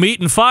 Smoke, meat,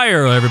 and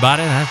fire,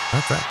 everybody.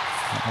 That's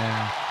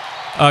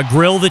right.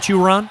 Grill that you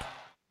run?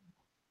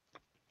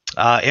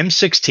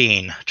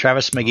 M16,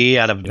 Travis McGee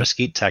out of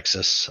Mesquite,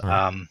 Texas.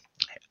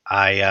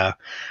 I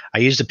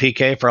used a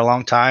PK for a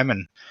long time,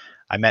 and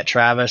I met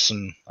Travis,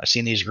 and I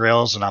seen these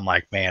grills, and I'm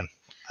like, man,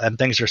 them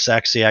things are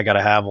sexy. I got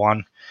to have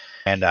one.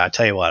 And I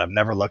tell you what, I've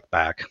never looked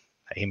back.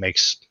 He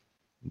makes,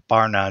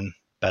 bar none,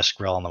 best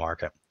grill on the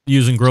market.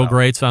 Using grill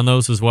grates on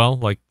those as well?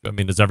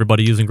 Is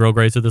everybody using grill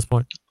grates at this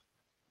point?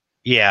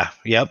 Yeah,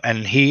 yep.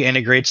 And he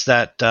integrates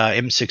that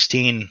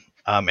M16,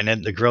 and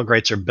then the grill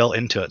grates are built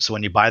into it. So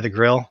when you buy the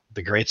grill,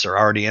 the grates are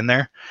already in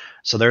there.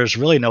 So there's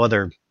really no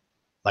other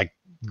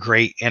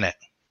grate in it.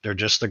 They're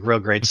just the grill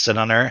grates sit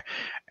on there,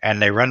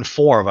 and they run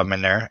 4 of them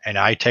in there. And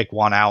I take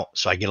one out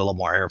so I get a little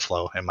more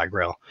airflow in my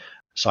grill.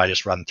 So I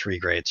just run 3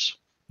 grates.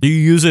 Do you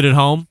use it at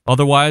home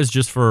otherwise,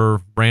 just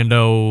for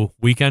rando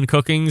weekend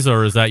cookings,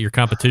 or is that your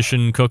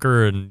competition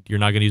cooker and you're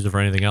not going to use it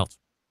for anything else?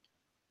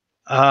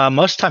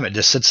 Most of the time it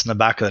just sits in the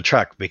back of the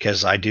truck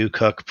because I do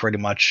cook pretty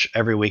much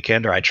every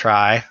weekend, or I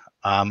try.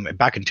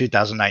 Back in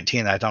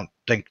 2019, I don't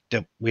think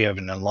that we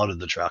even unloaded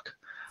the truck.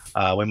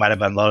 We might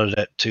have unloaded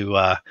it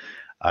to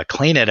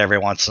clean it every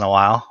once in a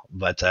while,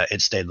 but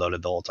it stayed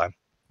loaded the whole time.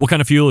 What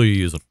kind of fuel are you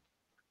using?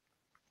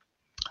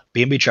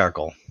 B&B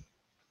charcoal.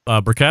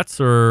 Briquettes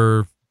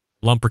or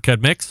lump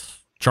briquette mix?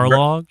 Char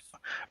logs?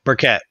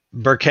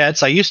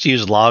 Briquettes. I used to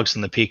use logs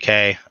in the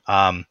PK.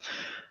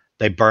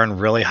 They burn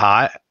really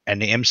hot,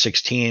 and the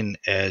M16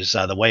 is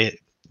the way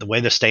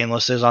the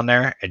stainless is on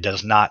there. It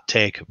does not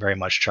take very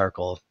much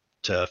charcoal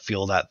to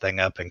fuel that thing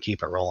up and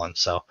keep it rolling.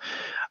 So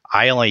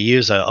I only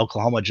use a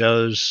Oklahoma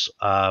Joe's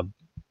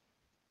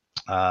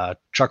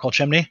charcoal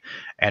chimney,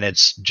 and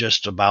it's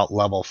just about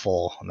level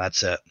full, and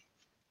that's it.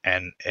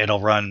 And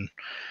it'll run.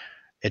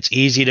 It's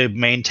easy to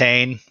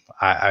maintain.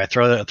 I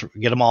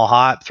get them all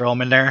hot, throw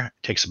them in there. It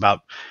takes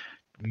about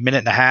a minute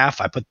and a half.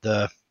 I put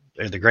the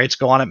grates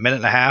go on it, minute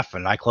and a half,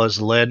 and I close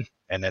the lid,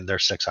 and then they're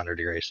 600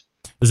 degrees.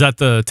 Is that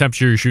the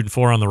temperature you're shooting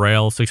for on the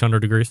rail, 600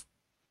 degrees?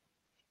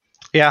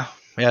 Yeah,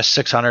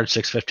 600,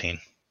 615.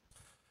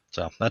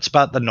 So that's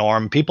about the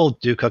norm. People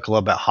do cook a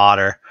little bit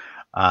hotter.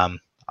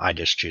 I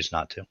just choose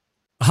not to.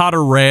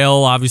 Hotter rail,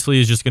 obviously,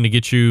 is just going to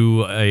get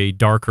you a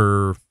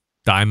darker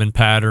diamond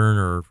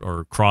pattern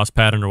or cross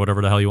pattern or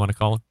whatever the hell you want to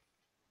call it.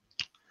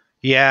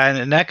 Yeah,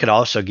 and that could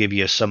also give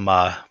you some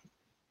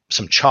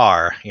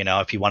char.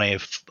 If you want to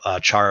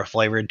have char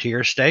flavored to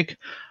your steak,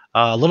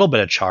 a little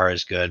bit of char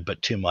is good,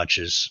 but too much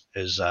is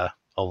a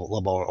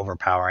little more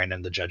overpowering,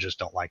 and the judges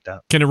don't like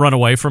that. Can it run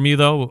away from you,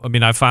 though? I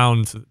mean, I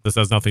found, this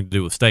has nothing to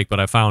do with steak, but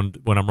I found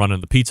when I'm running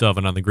the pizza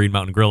oven on the Green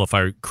Mountain Grill, if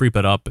I creep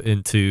it up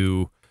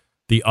into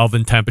the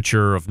oven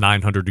temperature of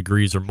 900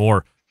 degrees or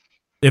more,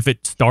 if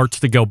it starts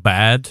to go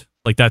bad,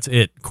 like that's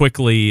it.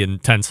 Quickly in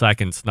 10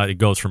 seconds, it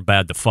goes from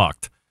bad to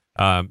fucked.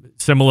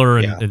 Similar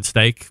in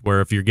steak,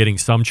 where if you're getting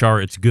some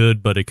char, it's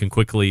good, but it can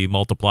quickly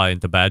multiply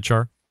into bad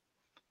char.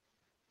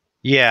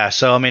 Yeah,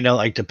 so I mean,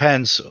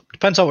 depends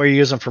on what you're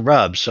using for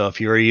rubs. So if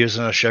you were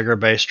using a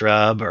sugar-based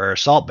rub or a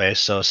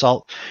salt-based, so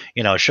salt,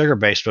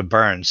 sugar-based would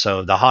burn.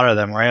 So the hotter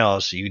them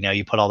rails,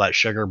 you put all that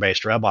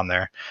sugar-based rub on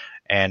there,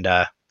 and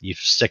you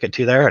stick it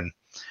to there, and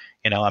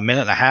a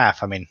minute and a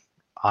half. I mean,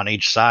 on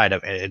each side,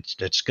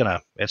 it's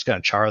gonna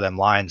char them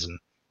lines, and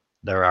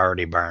they're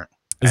already burnt.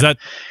 Is that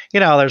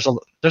there's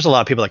a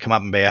lot of people that come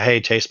up and be, hey,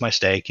 taste my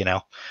steak,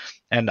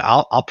 and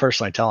I'll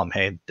personally tell them,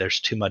 hey,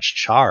 there's too much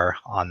char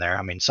on there.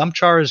 I mean, some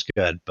char is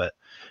good, but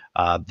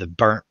the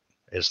burnt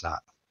is not.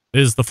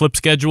 Is the flip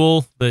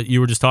schedule that you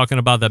were just talking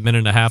about, that minute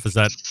and a half, is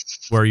that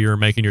where you're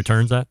making your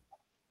turns at?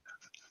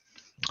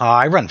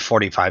 I run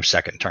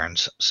 45-second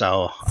turns.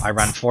 So I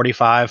run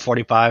 45,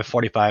 45,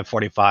 45,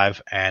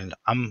 45, and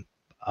I'm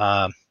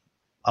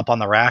up on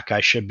the rack.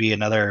 I should be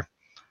another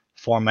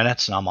 4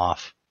 minutes, and I'm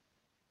off.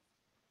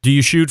 Do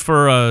you shoot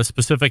for a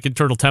specific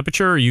internal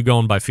temperature, or are you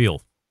going by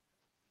feel?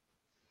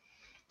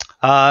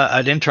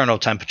 An internal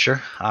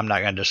temperature. I'm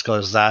not going to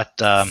disclose that,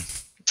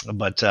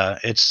 but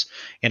it's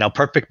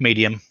perfect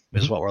medium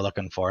is what we're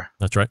looking for.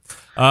 That's right.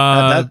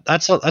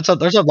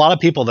 There's a lot of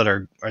people that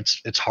are.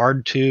 It's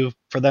hard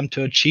for them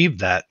to achieve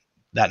that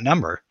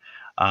number.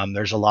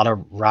 There's a lot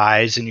of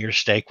rise in your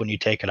steak when you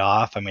take it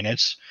off. I mean,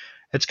 it's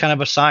kind of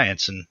a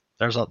science, and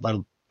there's a lot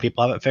of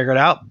people have it figured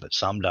out, but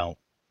some don't.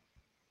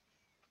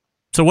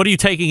 So what are you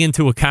taking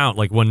into account,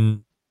 like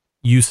when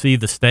you see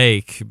the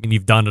steak? I mean,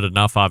 you've done it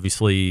enough.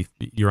 Obviously,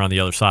 you're on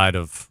the other side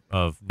of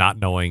not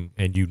knowing,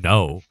 and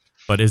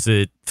but is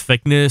it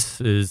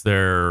thickness? Is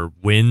there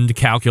wind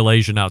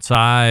calculation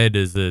outside?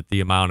 Is it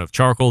the amount of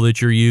charcoal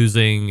that you're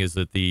using? Is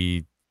it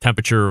the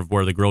temperature of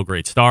where the grill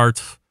grate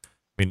starts?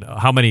 I mean,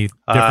 how many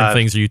different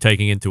things are you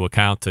taking into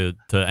account to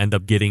end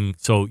up getting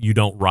so you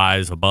don't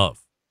rise above?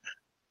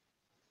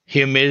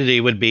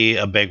 Humidity would be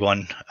a big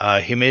one.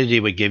 Humidity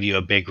would give you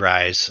a big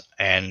rise,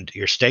 and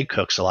your steak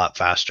cooks a lot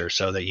faster,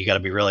 so that you got to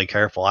be really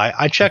careful.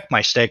 I check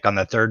my steak on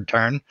the third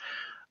turn.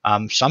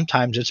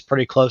 Sometimes it's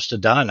pretty close to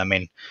done. I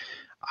mean,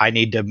 I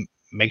need to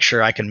make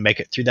sure I can make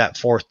it through that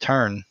fourth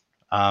turn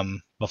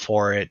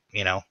before it.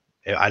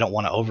 I don't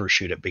want to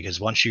overshoot it, because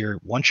once you're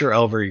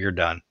over, you're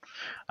done.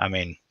 I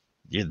mean,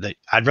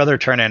 I'd rather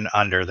turn in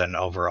under than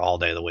over all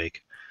day of the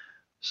week.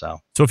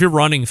 So if you're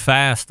running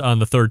fast on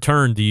the third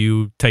turn, do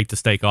you take the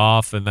steak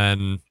off and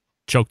then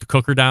choke the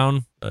cooker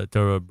down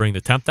to bring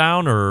the temp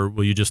down, or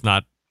will you just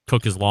not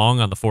cook as long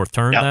on the fourth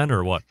turn then,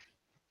 or what?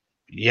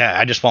 Yeah,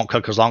 I just won't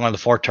cook as long on the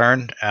fourth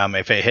turn.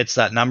 If it hits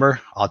that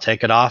number, I'll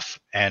take it off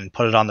and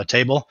put it on the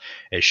table.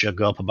 It should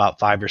go up about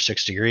 5 or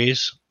 6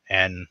 degrees,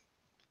 and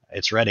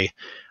it's ready.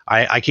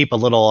 I keep a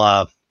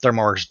little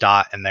ThermoWorks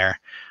dot in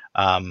there.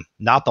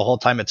 Not the whole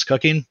time it's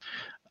cooking.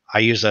 I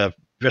use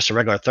just a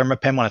regular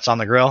Thermopin when it's on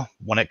the grill.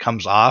 When it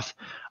comes off,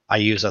 I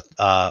use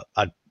a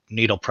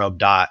needle probe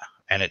dot,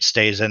 and it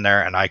stays in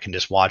there, and I can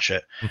just watch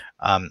it.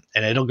 And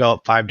it'll go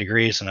up 5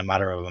 degrees in a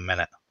matter of a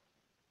minute.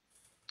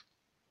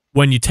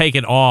 When you take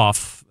it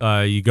off,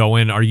 you go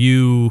in, are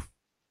you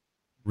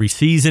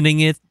reseasoning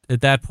it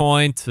at that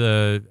point?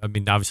 I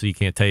mean, obviously you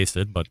can't taste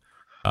it, but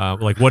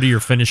Like, what are your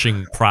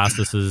finishing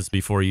processes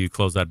before you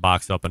close that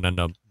box up and end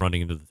up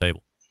running into the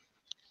table?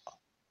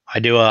 I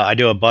do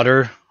a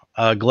butter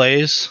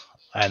glaze,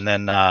 and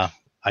then I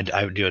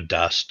do a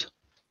dust.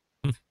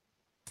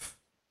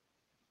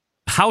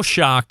 How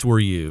shocked were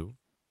you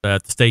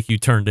that the steak you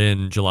turned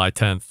in July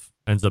 10th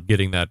ends up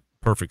getting that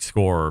perfect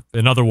score?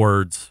 In other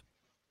words,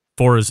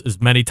 for as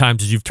many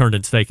times as you've turned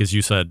in steak, as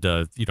you said,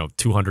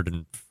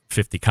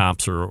 250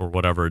 comps or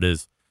whatever it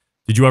is,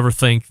 did you ever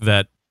think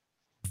that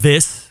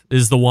this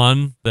is the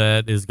one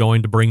that is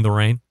going to bring the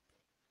rain?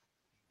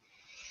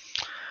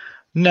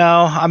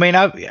 No, I mean,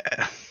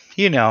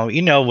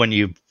 when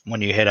you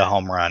hit a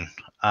home run.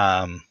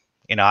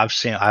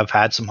 I've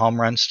had some home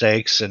run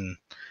steaks, and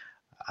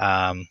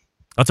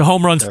that's a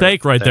home run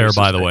steak right there,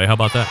 by the way. How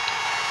about that?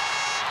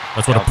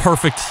 That's what a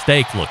perfect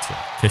steak looks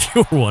like, if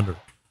you were wondering.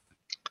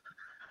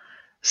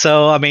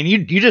 So, I mean,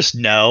 you just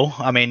know,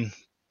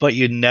 but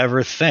you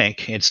never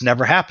think. It's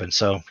never happened.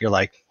 So you're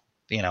like,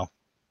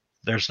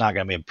 there's not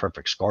going to be a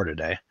perfect score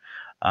today.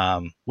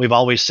 We've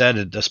always said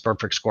that this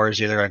perfect score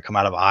is either going to come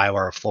out of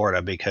Iowa or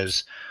Florida,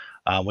 because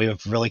we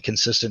have really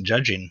consistent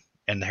judging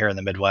here in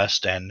the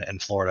Midwest and in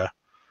Florida.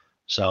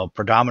 So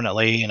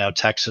predominantly,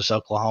 Texas,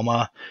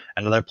 Oklahoma,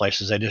 and other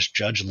places, they just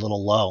judge a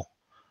little low.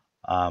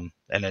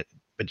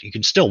 But you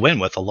can still win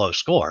with a low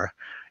score,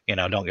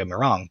 don't get me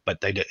wrong, but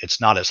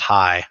it's not as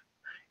high,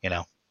 in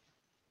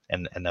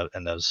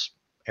those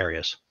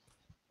areas.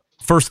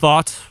 First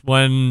thoughts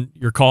when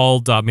you're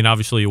called,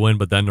 obviously you win,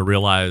 but then to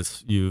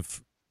realize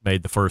you've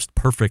made the first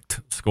perfect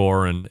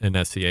score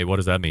in SCA, what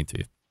does that mean to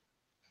you?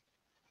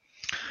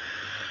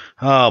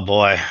 Oh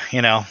boy,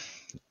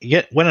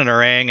 winning a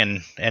ring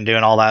and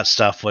doing all that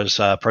stuff was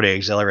pretty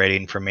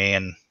exhilarating for me,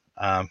 and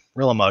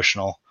real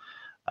emotional.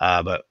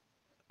 But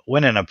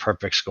winning a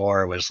perfect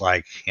score was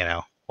like,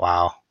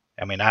 wow.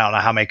 I don't know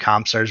how many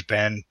comps there's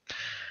been,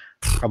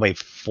 probably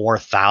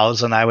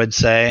 4,000, I would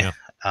say.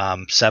 Yeah.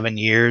 7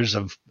 years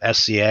of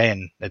SCA,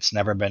 and it's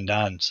never been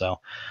done. So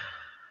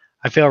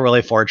I feel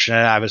really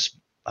fortunate. I was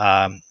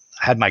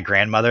had my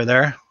grandmother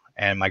there,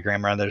 and my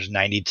grandmother's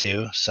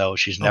 92, so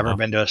she's never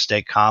been to a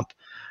steak comp.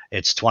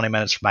 It's 20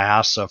 minutes from my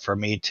house, so for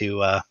me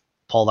to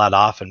pull that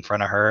off in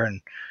front of her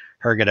and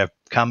her get to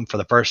come for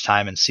the first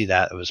time and see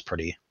that, it was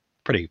pretty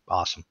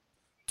awesome.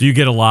 Do you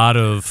get a lot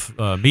of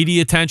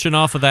media attention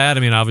off of that?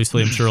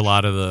 Obviously, I'm sure a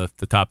lot of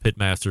the top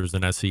pitmasters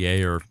in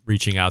SCA are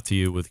reaching out to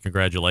you with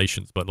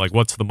congratulations, but like,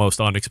 what's the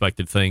most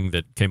unexpected thing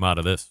that came out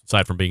of this,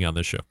 aside from being on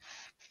this show?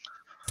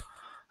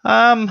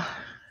 Back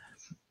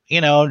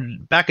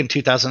in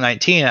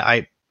 2019,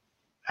 I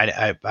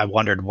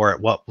wondered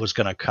what was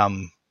going to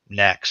come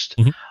next.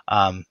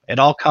 Mm-hmm. It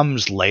all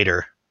comes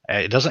later.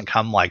 It doesn't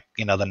come like,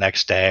 the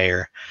next day,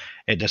 or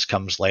it just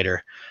comes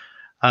later.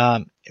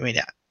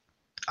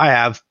 I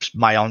have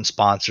my own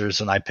sponsors,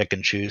 and I pick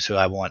and choose who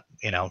I want,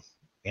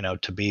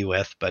 to be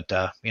with. But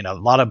a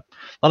lot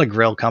of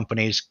grill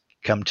companies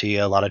come to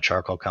you, a lot of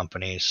charcoal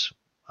companies,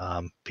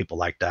 people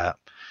like that.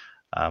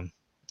 And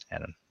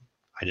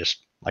I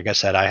just, like I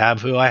said, I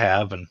have who I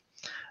have, and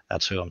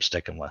that's who I'm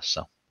sticking with.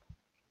 So,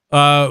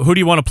 who do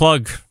you want to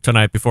plug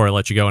tonight before I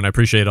let you go? And I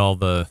appreciate all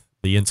the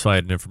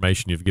insight and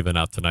information you've given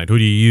out tonight. Who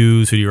do you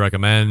use? Who do you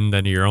recommend?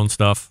 Any of your own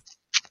stuff?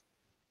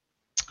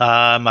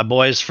 My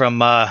boys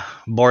from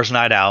Boar's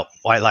Night Out,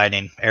 White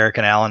Lightning, Eric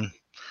and Alan.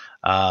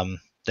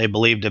 They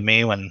believed in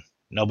me when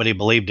nobody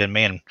believed in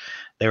me, and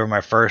they were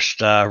my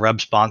first rub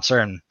sponsor,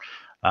 and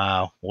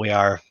we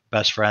are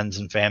best friends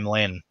and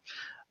family, and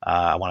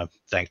I want to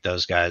thank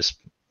those guys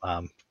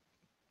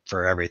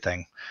for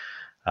everything.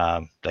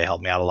 They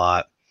helped me out a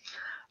lot.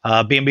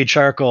 B&B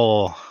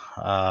Charcoal,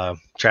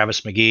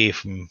 Travis McGee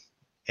from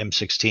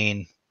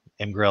M16,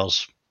 M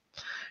Grills,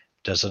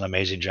 does an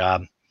amazing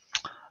job.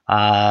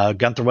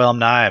 Gunther Willem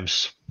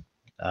Knives,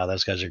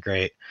 those guys are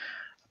great.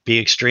 Be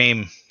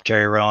Extreme,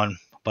 Jerry Rowan,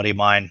 buddy of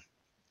mine,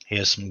 he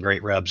has some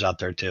great rubs out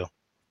there too.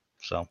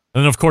 So,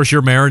 and of course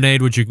your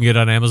marinade, which you can get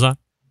on Amazon.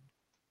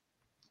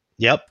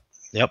 Yep,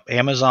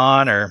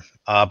 Amazon or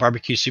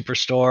Barbecue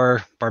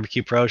Superstore,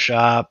 Barbecue Pro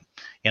Shop.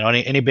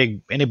 Any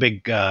big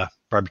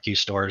barbecue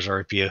stores,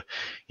 or if you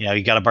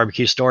got a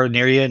barbecue store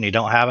near you and you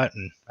don't have it,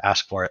 and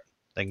ask for it,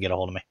 they can get a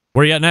hold of me.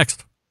 Where are you at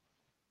next?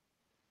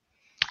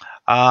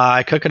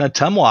 I cook in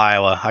Ottumwa,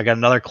 Iowa. I got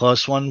another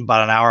close one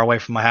about an hour away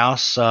from my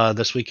house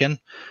this weekend.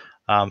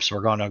 So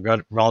we're going to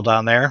go roll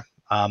down there.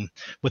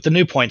 With the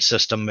new point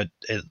system, it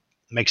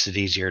makes it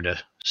easier to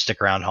stick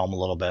around home a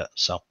little bit.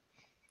 So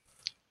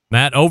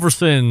Matt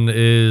Overson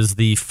is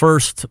the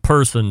first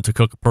person to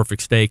cook a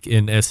perfect steak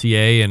in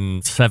SCA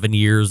in 7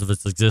 years of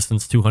its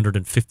existence.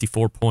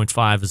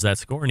 254.5 is that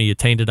score, and he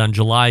attained it on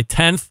July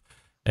 10th.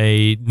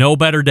 A no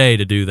better day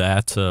to do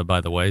that,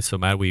 by the way. So,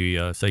 Matt, we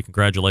say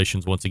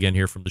congratulations once again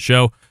here from the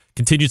show.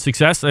 Continued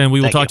success, and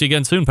we will talk to you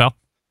again soon, pal.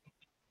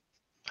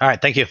 All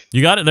right, thank you.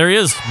 You got it. There he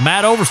is,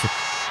 Matt Overson,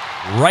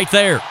 right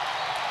there.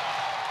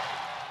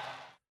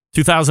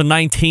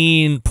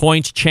 2019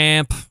 points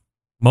champ,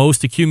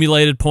 most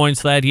accumulated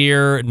points that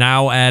year,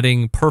 now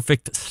adding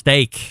perfect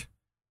steak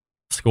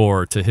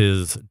score to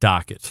his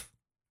docket.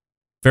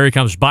 Very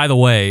accomplished. By the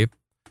way,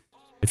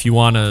 if you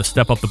want to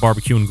step up the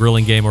barbecue and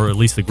grilling game, or at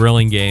least the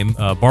grilling game,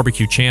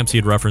 Barbecue Champs, he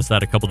had referenced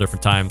that a couple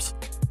different times.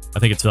 I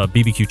think it's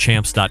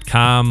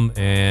bbqchamps.com,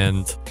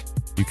 and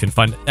you can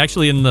find,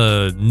 actually in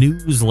the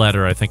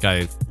newsletter, I think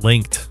I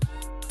linked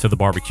to the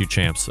Barbecue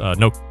Champs.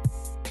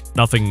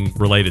 Nothing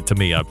related to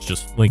me. I'm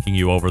just linking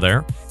you over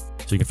there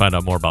so you can find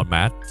out more about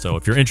Matt. So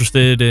if you're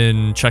interested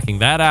in checking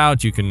that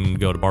out, you can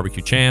go to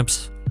Barbecue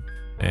Champs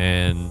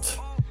and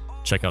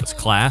check out his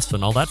class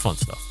and all that fun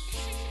stuff.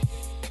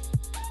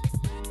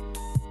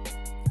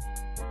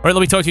 All right,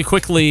 let me talk to you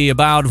quickly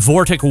about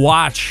Vortic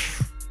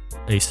Watch,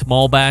 a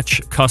small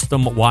batch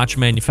custom watch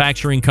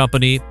manufacturing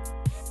company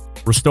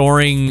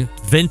restoring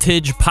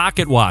vintage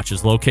pocket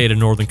watches located in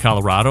northern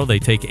Colorado. They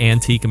take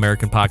antique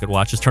American pocket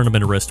watches, turn them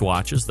into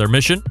wristwatches. Their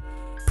mission,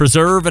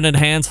 preserve and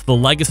enhance the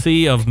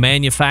legacy of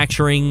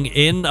manufacturing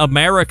in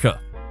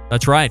America.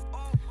 That's right.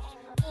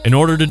 In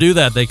order to do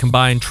that, they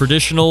combine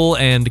traditional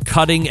and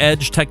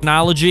cutting-edge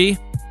technology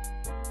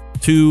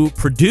to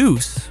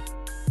produce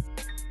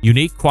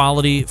unique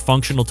quality,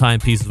 functional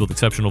timepieces with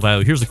exceptional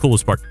value. Here's the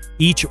coolest part.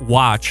 Each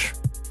watch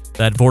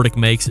that Vortic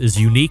makes is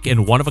unique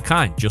and one of a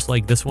kind, just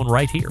like this one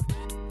right here.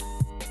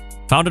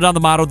 Founded on the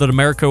motto that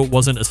America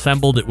wasn't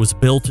assembled, it was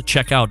built.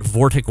 Check out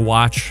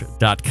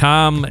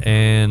vorticwatch.com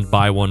and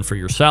buy one for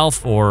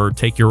yourself, or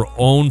take your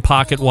own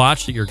pocket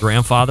watch that your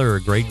grandfather or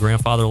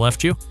great-grandfather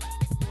left you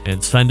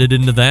and send it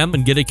into them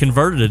and get it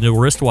converted into a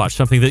wristwatch,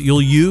 something that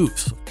you'll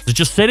use. It's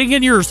just sitting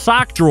in your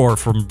sock drawer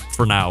for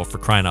now, for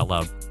crying out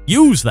loud.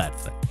 Use that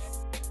thing.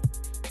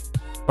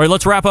 All right,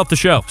 let's wrap up the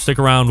show. Stick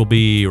around. We'll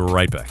be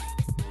right back.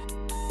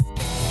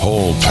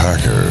 Whole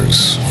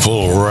packers,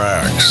 full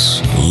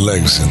racks,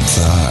 legs and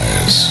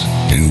thighs,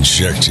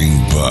 injecting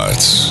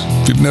butts.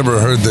 If you've never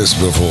heard this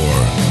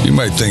before, you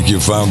might think you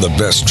found the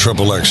best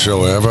XXX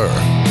show ever.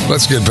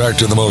 Let's get back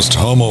to the most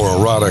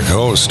homoerotic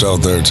host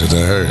out there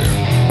today,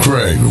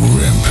 Greg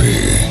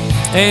Rempe.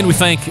 And we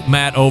thank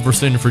Matt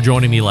Overson for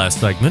joining me last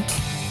segment.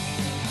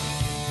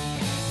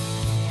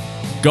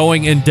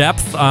 Going in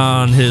depth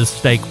on his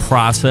steak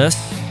process,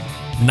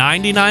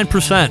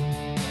 99%.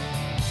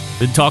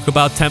 Didn't talk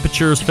about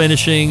temperatures,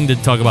 finishing,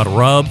 didn't talk about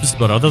rubs,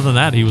 but other than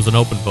that, he was an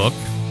open book.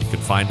 You can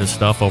find his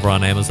stuff over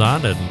on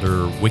Amazon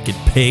under Wicked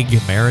Pig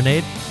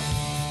Marinade.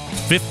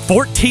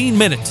 14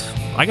 minutes.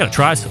 I got to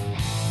try some.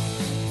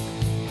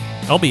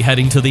 I'll be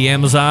heading to the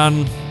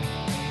Amazon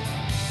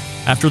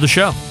after the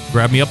show.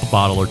 Grab me up a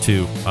bottle or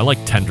two. I like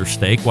tender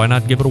steak. Why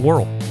not give it a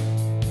whirl?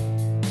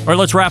 All right,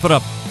 let's wrap it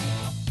up.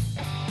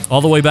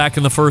 All the way back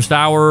in the first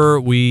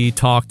hour, we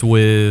talked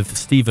with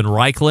Stephen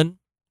Reichlin,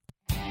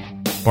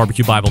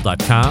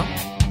 barbecuebible.com.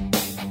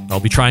 I'll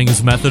be trying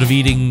his method of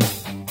eating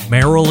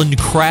Maryland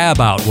crab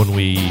out when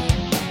we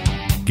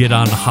get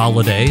on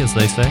holiday, as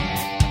they say.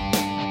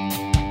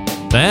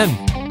 Then,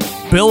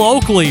 Bill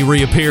Oakley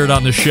reappeared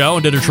on the show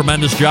and did a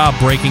tremendous job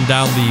breaking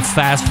down the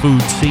fast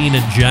food scene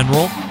in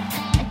general.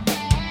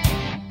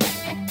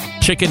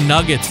 Chicken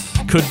nuggets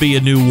could be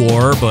a new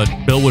war, but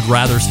Bill would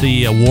rather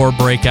see a war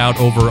break out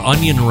over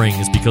onion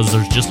rings because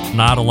there's just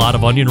not a lot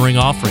of onion ring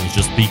offerings,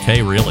 just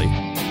BK, really.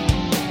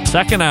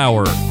 Second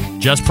hour,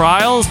 Jess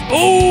Pryles.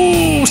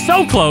 Oh,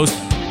 so close.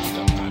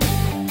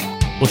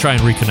 We'll try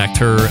and reconnect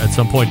her at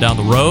some point down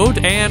the road.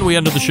 And we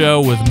ended the show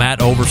with Matt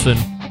Overson,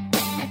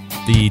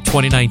 the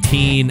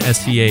 2019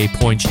 SCA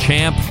points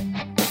champ,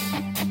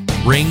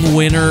 ring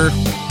winner,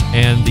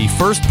 and the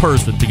first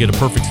person to get a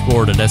perfect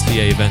score at an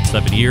SCA event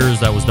 7 years.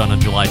 That was done on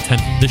July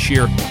 10th this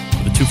year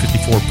with a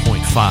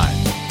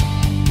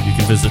 254.5. You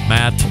can visit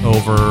Matt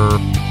over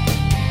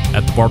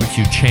at the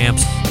Barbecue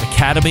Champs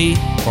Academy,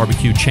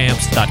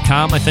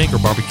 barbecuechamps.com, I think, or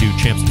Barbecue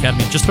Champs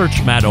Academy. Just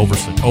search Matt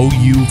Overson,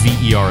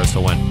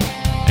 Ouverson,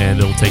 and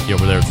it'll take you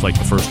over there. It's like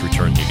the first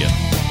return you get.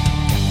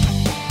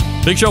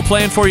 Big show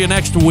planned for you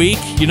next week.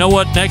 You know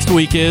what next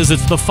week is?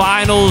 It's the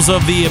finals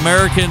of the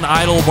American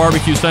Idol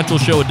Barbecue Central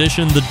Show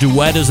edition. The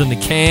duet is in the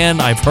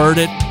can. I've heard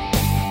it.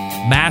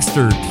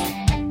 Mastered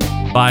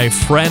by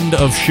friend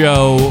of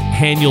show,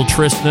 Haniel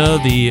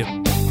Trisna, the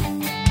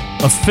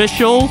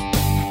official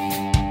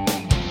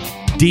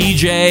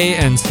DJ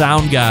and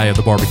sound guy of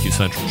the Barbecue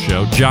Central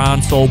Show.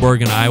 John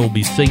Solberg and I will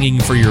be singing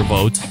for your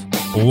votes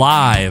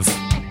live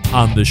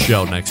on the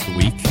show next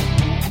week.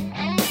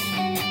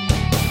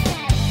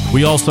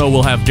 We also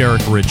will have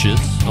Derek Riches,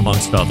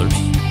 amongst others,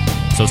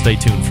 so stay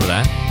tuned for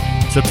that.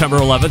 September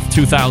 11th,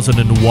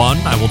 2001,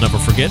 I will never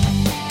forget.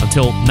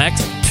 Until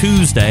next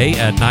Tuesday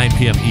at 9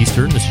 p.m.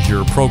 Eastern, this is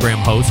your program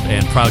host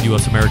and proud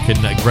U.S.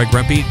 American, Greg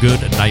Rempe. Good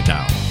night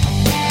now.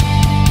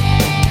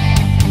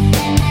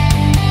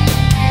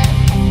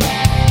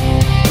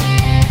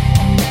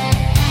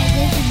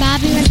 This is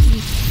Bobby Rempe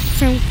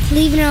from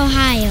Cleveland,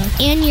 Ohio,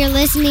 and you're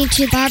listening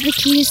to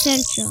Barbecue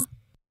Central.